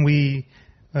 when we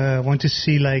want to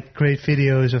see like great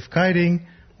videos of kiting,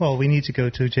 well, we need to go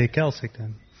to Jay Kelsick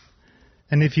then.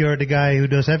 And if you're the guy who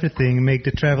does everything, make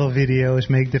the travel videos,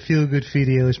 make the feel-good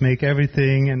videos, make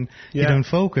everything, and you don't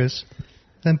focus,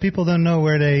 then people don't know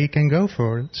where they can go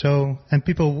for it. So, and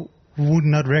people would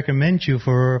not recommend you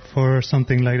for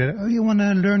something like that. Oh, you want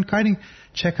to learn kiting?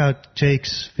 Check out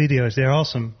Jake's videos. They're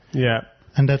awesome. Yeah.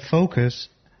 And that focus,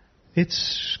 it's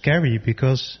scary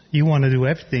because you want to do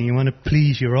everything. You want to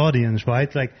please your audience,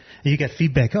 right? Like you get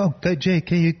feedback. Oh, Jake,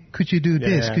 could you do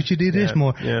this? Could you do this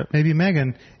more? Yeah. Maybe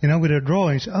Megan, with her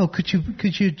drawings. Oh, could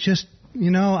you just,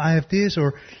 I have this,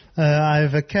 or I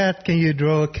have a cat. Can you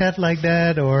draw a cat like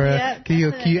that? Or can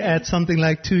you add something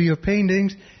like to your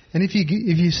paintings? And if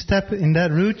you step in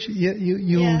that route,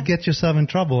 you will get yourself in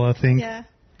trouble, I think. Yeah.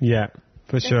 Yeah,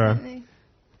 for Definitely. sure.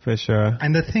 For sure.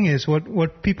 And the thing is,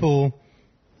 what people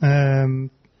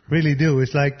really do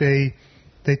is like they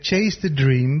chase the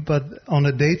dream, but on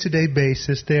a day-to-day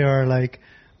basis, they are like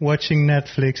watching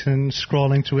Netflix and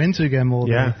scrolling through Instagram all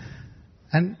day. Yeah.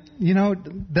 And,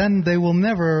 then they will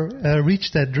never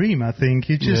reach that dream, I think.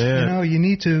 You just, you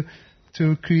need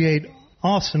to create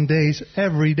awesome days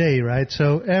every day, right?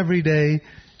 So every day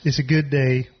is a good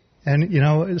day.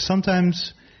 And,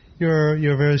 sometimes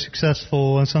you're very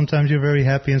successful and sometimes you're very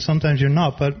happy and sometimes you're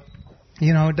not. But,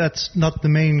 that's not the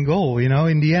main goal.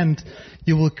 In the end,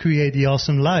 you will create the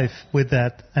awesome life with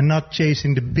that and not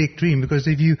chasing the big dream. Because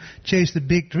if you chase the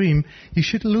big dream, you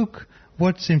should look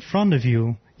what's in front of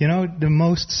you. The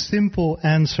most simple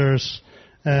answers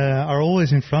are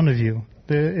always in front of you.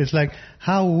 It's like,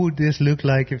 how would this look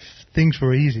like if things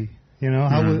were easy?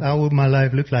 How would my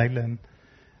life look like then?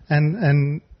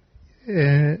 And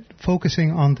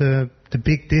focusing on the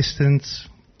big distance,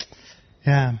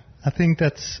 I think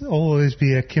that's always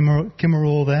be a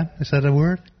chimeral there. Is that a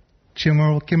word?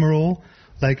 Chimeral,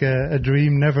 like a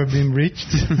dream never been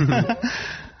reached.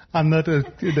 I'm not as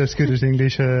good as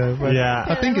English, but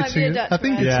I think it's a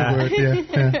word.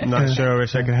 Yeah. I'm not sure. I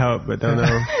wish I could help, but don't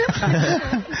know.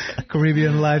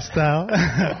 Caribbean lifestyle.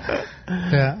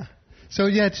 Yeah. So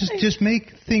just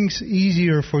make things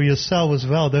easier for yourself as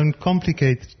well. Don't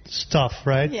complicate stuff,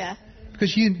 right? Yeah.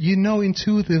 Because you know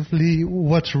intuitively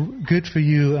what's good for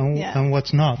you and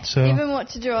what's not. So even what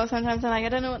to draw, sometimes I'm like, I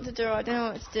don't know what to draw, I don't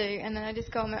know what to do, and then I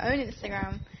just go on my own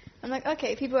Instagram. I'm like,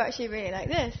 okay, people actually really like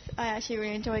this. I actually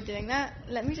really enjoy doing that.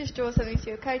 Let me just draw something to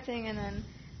your kiting, and then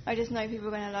I just know people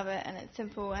are going to love it, and it's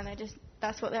simple, and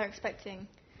that's what they're expecting.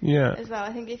 Yeah. As well,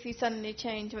 I think if you suddenly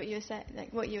change what you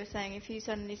were saying, if you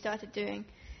suddenly started doing,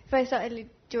 if I started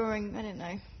drawing, I don't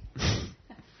know.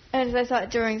 And if I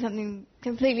started drawing something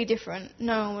completely different,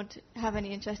 no one would have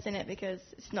any interest in it because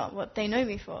it's not what they know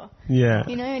me for. Yeah.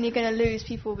 And you're going to lose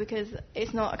people because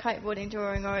it's not a kiteboarding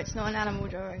drawing or it's not an animal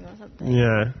drawing or something.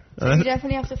 Yeah. So you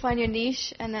definitely have to find your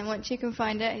niche, and then once you can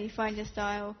find it and you find your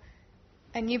style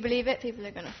and you believe it, people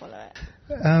are going to follow it.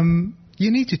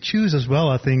 You need to choose as well,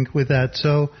 I think, with that.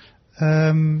 So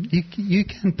you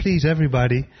can't please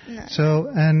everybody. No.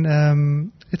 So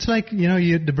and it's like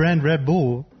the brand Red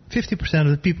Bull. 50%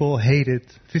 of the people hate it.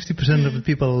 50% of the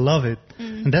people love it,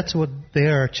 and that's what they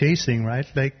are chasing, right?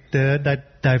 Like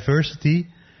that diversity.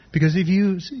 Because if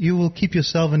you will keep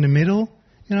yourself in the middle,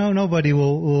 nobody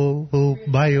will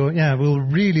buy your will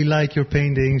really like your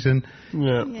paintings, and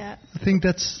I think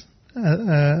that's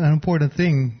an important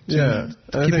thing. I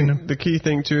think the key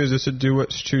thing too is just to do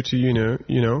what's true to you.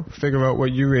 Figure out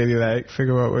what you really like,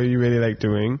 figure out what you really like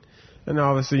doing, and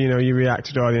obviously you react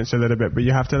to the audience a little bit, but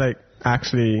you have to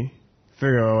actually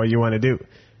figure out what you want to do.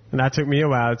 And that took me a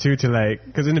while too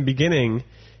because in the beginning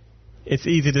it's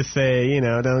easy to say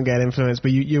don't get influenced,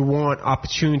 but you want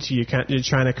opportunity. You're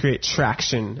trying to create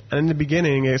traction, and in the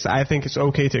beginning I think it's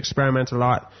okay to experiment a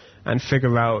lot and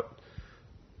figure out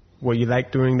what you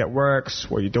like doing that works,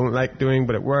 what you don't like doing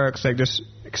but it works. Just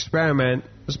experiment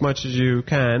as much as you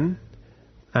can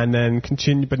and then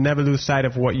continue, but never lose sight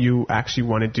of what you actually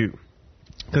want to do.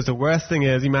 Because the worst thing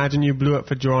is, imagine you blew up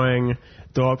for drawing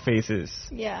dog faces.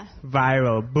 Yeah.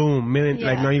 Viral, boom, million.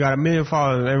 Now you got 1 million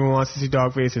followers and everyone wants to see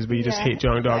dog faces, but you just hate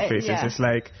drawing dog faces. Yeah. It's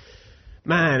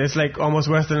it's almost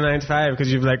worse than a 9 to 5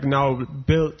 because you've now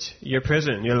built your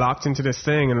prison. You're locked into this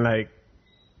thing and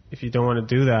if you don't want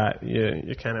to do that,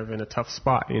 you're kind of in a tough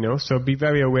spot, you know? So be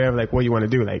very aware of like what you want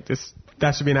to do. Like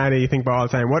that should be an idea you think about all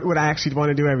the time. What would I actually want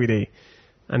to do every day?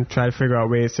 And try to figure out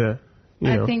ways to, you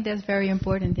know. I think that's very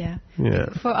important, yeah. Yeah.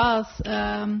 For us,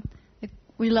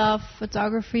 we love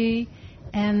photography,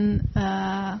 and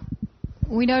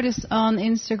we noticed on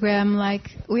Instagram,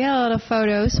 like, we had a lot of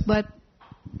photos, but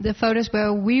the photos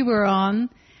where we were on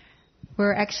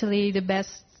were actually the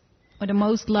best or the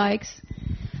most likes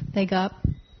they got.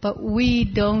 But we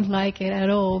don't like it at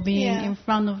all, being in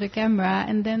front of the camera.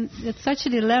 And then it's such a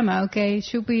dilemma. Okay,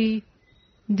 should we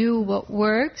do what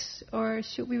works, or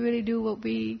should we really do what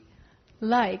we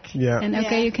like? Yeah. And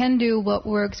okay, you can do what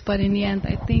works, but in the end,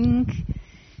 I think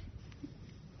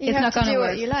you it's have not to going to do work.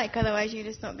 what you like, otherwise you're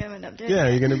just not going to end up doing it. Yeah,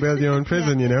 you're going to build your own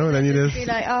prison, you know, and then you just be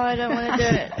like, oh, I don't want to do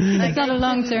it. It's not a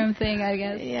long-term thing, I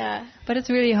guess. Yeah. But it's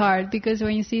really hard, because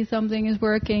when you see something is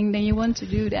working, then you want to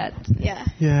do that. Yeah.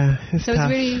 Yeah, it's So tough.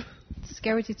 it's really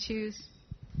scary to choose.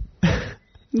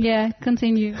 Yeah,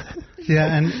 continue.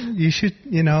 Yeah, and you should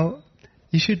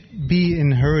be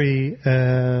in hurry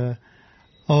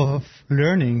of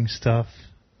learning stuff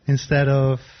instead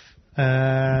of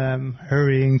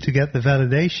hurrying to get the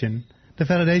validation. The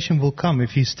validation will come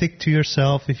if you stick to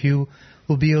yourself, if you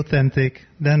will be authentic.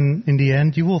 Then in the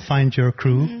end, you will find your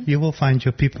crew, you will find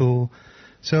your people.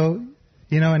 So,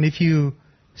 and if you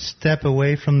step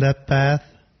away from that path,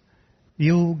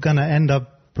 you're gonna end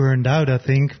up burned out, I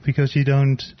think, because you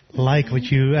don't like what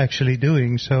you're actually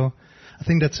doing. So I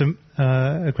think that's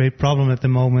a great problem at the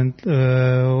moment.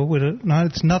 No,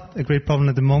 it's not a great problem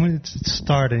at the moment. It's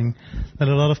starting. That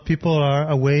a lot of people are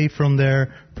away from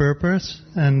their purpose,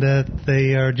 and that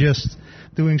they are just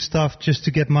doing stuff just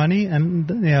to get money.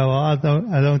 And I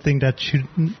don't think that should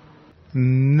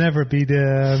never be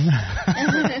the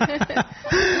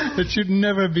that should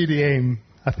never be the aim,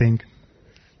 I think.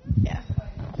 Yeah.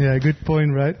 Yeah, good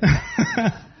point, right?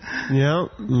 Yeah.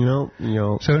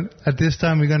 So at this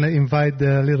time we're gonna invite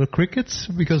the little crickets,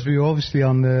 because we're obviously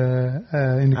on the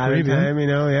in the At a Caribbean. time,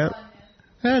 yeah.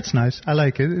 Yeah, it's nice. I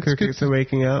like it. It's Crickets good. are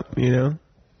waking up,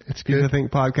 It's People good.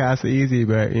 think podcasts are easy,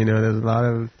 but there's a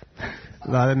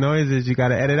lot of noises you got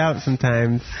to edit out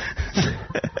sometimes.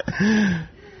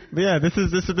 But yeah, this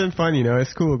has been fun.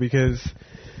 It's cool because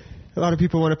a lot of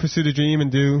people want to pursue the dream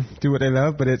and do what they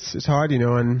love, but it's hard,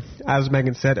 And as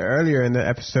Megan said earlier in the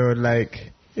episode,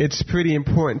 like, it's pretty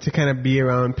important to kind of be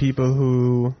around people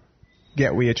who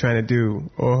get what you're trying to do,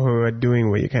 or who are doing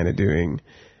what you're kind of doing.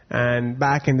 And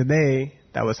back in the day,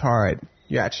 that was hard.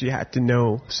 You actually had to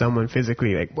know someone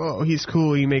physically, like, whoa, he's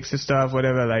cool, he makes his stuff,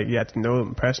 whatever. Like, you had to know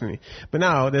them personally. But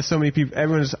now there's so many people.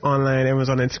 Everyone's online. Everyone's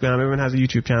on Instagram. Everyone has a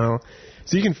YouTube channel.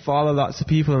 So you can follow lots of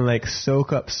people and like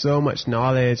soak up so much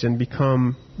knowledge, and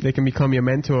they can become your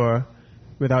mentor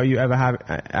without you ever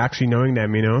actually knowing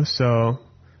them, So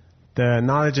the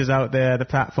knowledge is out there. The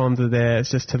platforms are there.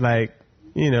 It's just to like,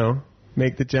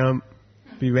 make the jump,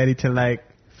 be ready to like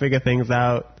figure things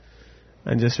out,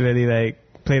 and just really like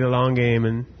play the long game,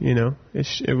 and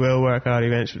it will work out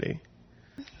eventually.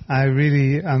 I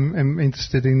really am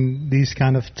interested in these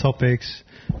kind of topics,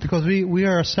 because we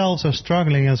ourselves are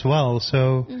struggling as well.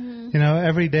 So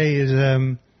every day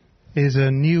is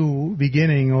a new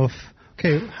beginning of,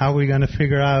 okay, how are we going to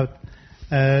figure out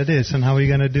this, and how are we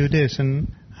going to do this,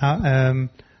 and how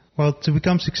to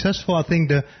become successful. I think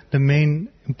the main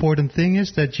important thing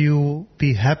is that you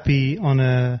be happy on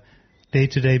a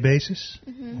day-to-day basis,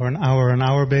 or an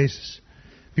hour basis.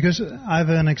 Because I have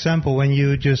an example. When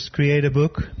you just create a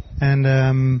book,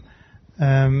 and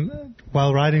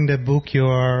while writing that book, you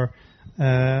are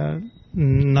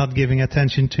not giving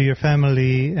attention to your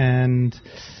family, and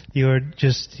you're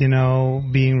just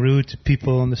being rude to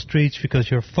people on the streets because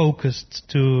you're focused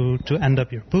to end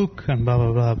up your book, and blah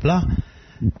blah blah blah.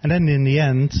 And then in the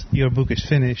end, your book is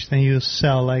finished, and you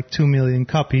sell like 2 million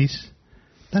copies.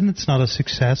 Then it's not a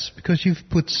success, because you've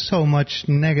put so much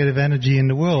negative energy in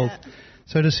the world. Yeah.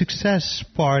 So the success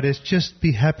part is just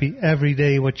be happy every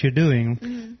day what you're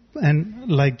doing. And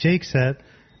like Jake said,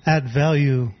 add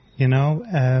value,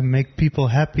 make people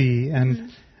happy.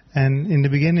 And in the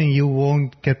beginning, you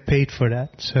won't get paid for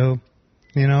that. So,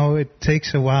 it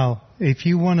takes a while. If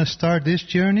you want to start this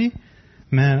journey,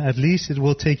 man, at least it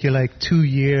will take you like 2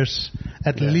 years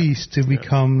at least to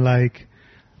become like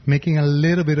making a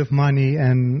little bit of money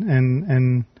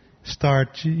and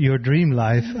start your dream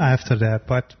life after that.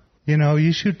 But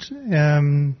you should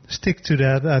stick to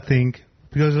that, I think,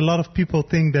 because a lot of people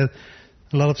think that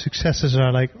a lot of successes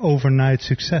are like overnight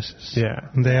successes. Yeah.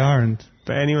 And they aren't.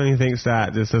 But anyone who thinks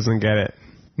that just doesn't get it.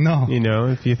 No. You know,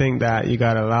 if you think that, you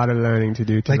got a lot of learning to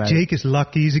do. Like Jake is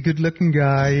lucky. He's a good-looking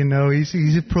guy. You know, he's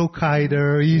a pro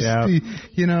kiter. He,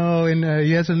 you know, and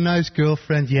he has a nice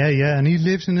girlfriend. Yeah, and he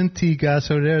lives in Antigua,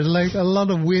 so there's like a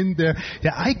lot of wind there.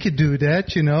 Yeah, I could do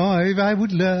that. You know, if I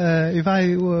would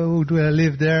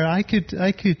live there, I could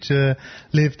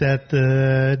live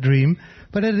that dream.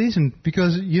 But it isn't,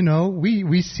 because, you know,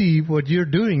 we see what you're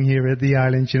doing here at the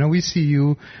island. You know, we see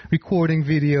you recording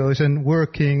videos and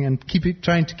working and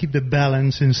trying to keep the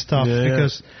balance and stuff,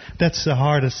 because that's the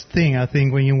hardest thing, I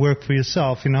think, when you work for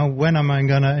yourself. You know, when am I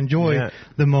going to enjoy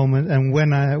the moment, and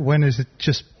when is it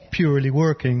just purely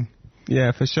working?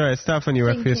 Yeah, for sure. It's tough when you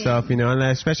work for yourself, you know, and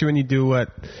especially when you do what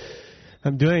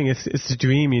I'm doing. It's a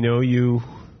dream, you know. You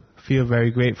feel very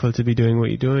grateful to be doing what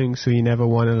you're doing, so you never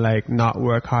want to like not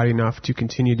work hard enough to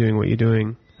continue doing what you're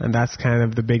doing. And that's kind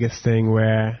of the biggest thing,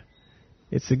 where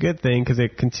it's a good thing because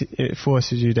it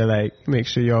forces you to like make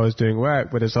sure you're always doing work,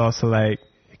 but it's also like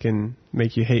it can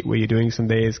make you hate what you're doing some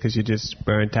days because you're just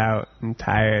burnt out and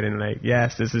tired and like,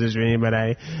 yes, this is a dream, but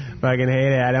I fucking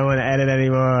hate it. I don't want to edit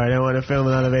anymore. I don't want to film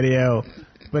another video.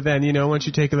 But then, you know, once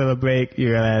you take a little break,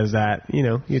 you realize that, you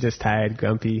know, you're just tired,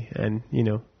 grumpy, and, you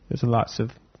know, there's lots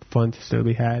of fun to still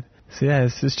be had. So yeah,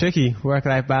 it's tricky.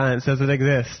 Work-life balance, does it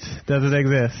exist?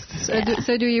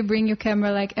 So do you bring your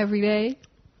camera like every day?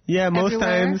 Yeah, most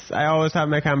times I always have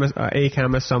my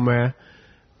camera somewhere.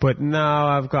 But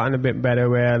now I've gotten a bit better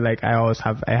where like I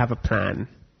have a plan.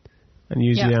 And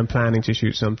usually I'm planning to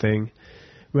shoot something.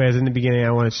 Whereas in the beginning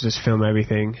I wanted to just film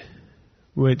everything,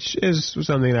 which is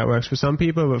something that works for some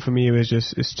people, but for me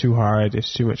it's too hard,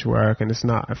 it's too much work, and it's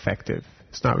not effective.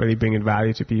 It's not really bringing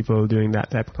value to people doing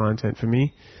that type of content for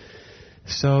me.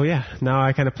 So yeah, now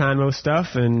I kind of plan most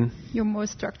stuff, and you're more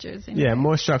structured.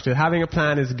 More structured. Having a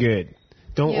plan is good.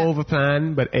 Don't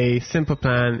over-plan, but a simple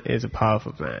plan is a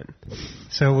powerful plan.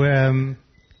 So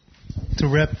to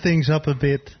wrap things up a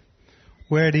bit,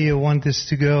 where do you want this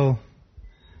to go?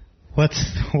 What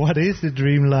is the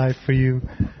dream life for you?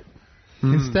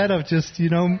 Instead of just, you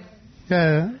know,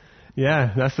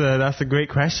 Yeah, that's a great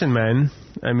question, man.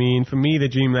 I mean, for me, the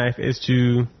dream life is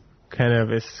to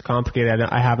it's complicated.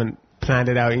 I haven't planned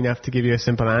it out enough to give you a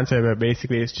simple answer, but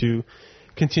basically it's to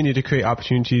continue to create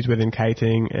opportunities within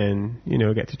kiting and, you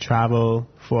know, get to travel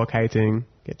for kiting,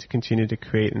 get to continue to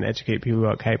create and educate people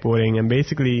about kiteboarding, and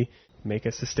basically make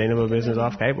a sustainable business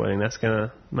off kiteboarding. That's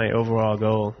my overall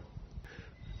goal.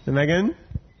 And Megan?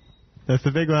 That's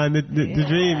the big one, the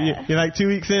dream. You're like 2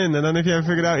 weeks in. I don't know if you haven't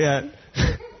figured it out yet.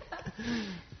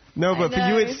 No, but for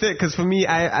you it's sick, because for me,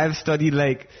 I've studied,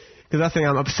 like, because I think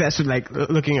I'm obsessed with, like,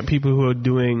 looking at people who are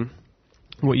doing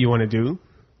what you want to do.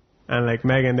 And, like,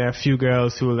 Megan, there are a few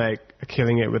girls who, like, are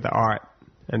killing it with the art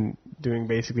and doing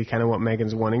basically kind of what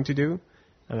Megan's wanting to do.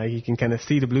 And, like, you can kind of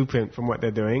see the blueprint from what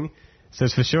they're doing. So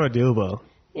it's for sure doable.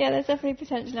 Yeah, there's definitely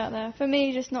potential out there. For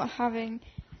me, just not having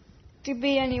to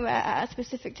be anywhere at a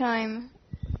specific time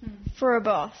for a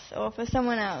boss or for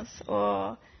someone else,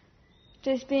 or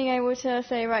just being able to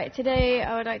say, right, today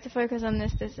I would like to focus on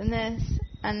this, this, and this,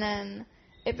 and then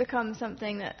it becomes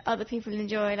something that other people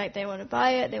enjoy, like they want to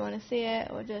buy it, they want to see it,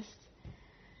 or just,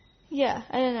 I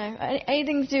don't know,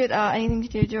 anything to do with art, anything to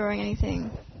do with drawing,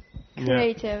 anything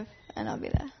creative, and I'll be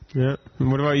there. Yeah.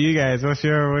 And what about you guys? What's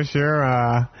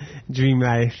your dream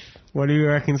life? What are you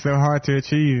working so hard to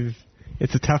achieve?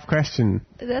 It's a tough question.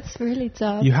 That's really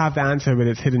tough. You have the answer, but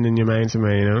it's hidden in your mind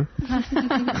somewhere, you know?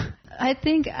 I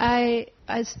think I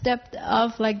stepped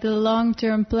off like the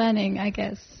long-term planning, I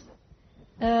guess.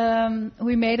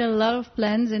 We made a lot of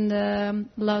plans in the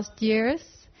last years,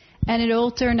 and it all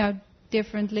turned out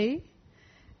differently.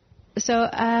 So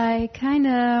I kind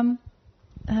of,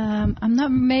 I'm not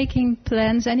making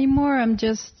plans anymore. I'm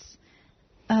just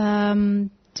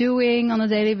doing on a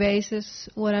daily basis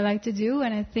what I like to do,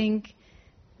 and I think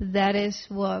that is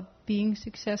what being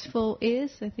successful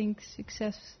is. I think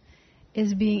success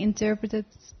is being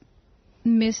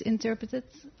misinterpreted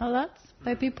a lot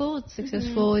by people.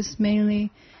 Successful is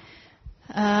mainly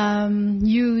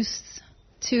used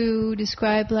to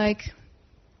describe like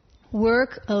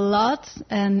work a lot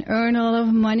and earn a lot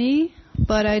of money,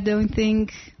 but I don't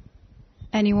think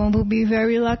anyone will be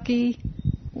very lucky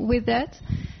with that.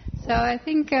 So I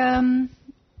think,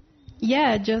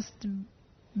 just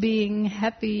being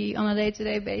happy on a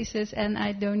day-to-day basis, and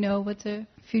I don't know what the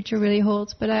future really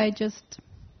holds, but I just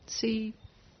see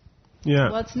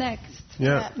what's next.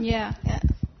 Yeah.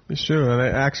 It's true. And I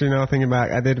actually, now thinking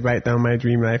back, I did write down my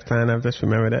dream life plan. I've just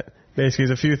remembered it. Basically,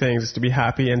 there's a few things. It's to be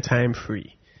happy and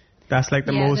time-free. That's like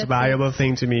the most valuable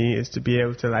thing to me, is to be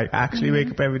able to like actually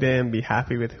wake up every day and be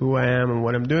happy with who I am and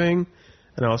what I'm doing,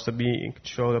 and also be in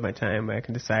control of my time, where I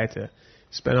can decide to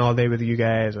spend all day with you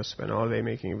guys or spend all day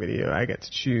making a video. I get to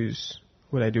choose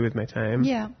what I do with my time.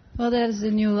 Yeah. Well, that is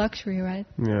the new luxury, right?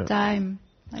 Yeah. Time.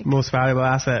 Like, most valuable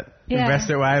asset. Yeah. Invest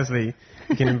it wisely.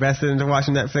 You can invest it into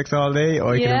watching Netflix all day,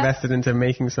 or you can invest it into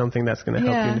making something that's going to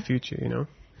help you in the future, you know?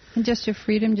 And just your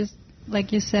freedom, just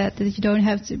like you said, that you don't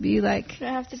have to be like You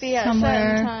don't have to be at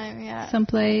somewhere, a certain time,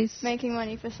 someplace. making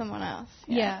money for someone else.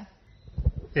 Yeah.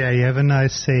 Yeah, you have a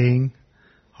nice saying,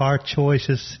 hard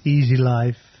choices, easy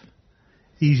life.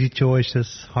 Easy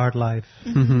choices, hard life.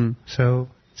 Mm-hmm. So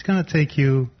it's going to take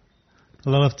you a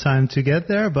lot of time to get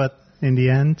there, but in the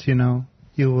end, you know,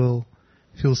 you will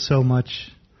feel so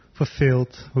much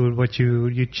fulfilled with what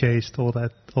you chased all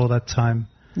that time.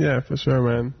 Yeah, for sure,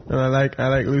 man. And I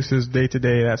like Luce's day to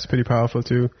day. That's pretty powerful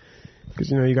too, because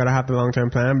you know you got to have the long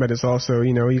term plan, but it's also,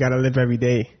 you know, you got to live every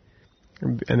day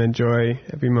and enjoy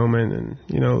every moment. And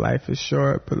you know, life is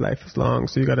short, but life is long,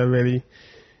 so you got to really,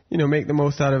 you know, make the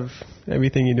most out of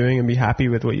everything you're doing and be happy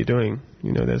with what you're doing.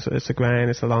 You know, it's a grind,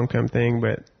 it's a long term thing,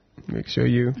 but make sure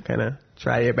you kind of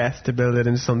try your best to build it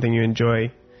into something you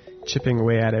enjoy chipping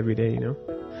away at every day, you know.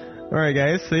 Alright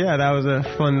guys, so yeah, that was a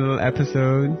fun little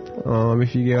episode.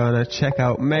 If you go on to check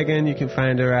out Megan, you can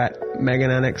find her at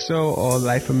MeganNXO or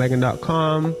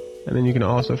lifeofmegan.com. And then you can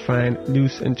also find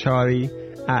Luce and Charlie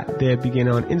at Their Begin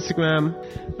on Instagram.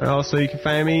 And also you can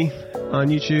find me on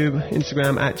YouTube,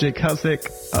 Instagram at Jake Kelsick.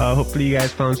 Hopefully you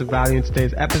guys found some value in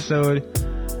today's episode,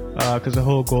 because the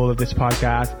whole goal of this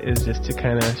podcast is just to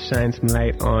kind of shine some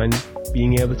light on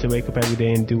being able to wake up every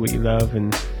day and do what you love,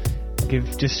 and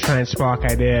just try and spark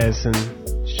ideas and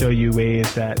show you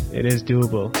ways that it is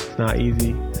doable. It's not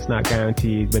easy, it's not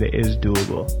guaranteed, but it is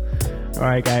doable.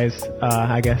 Alright guys,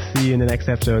 I guess see you in the next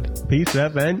episode. Peace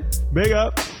up and big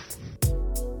up.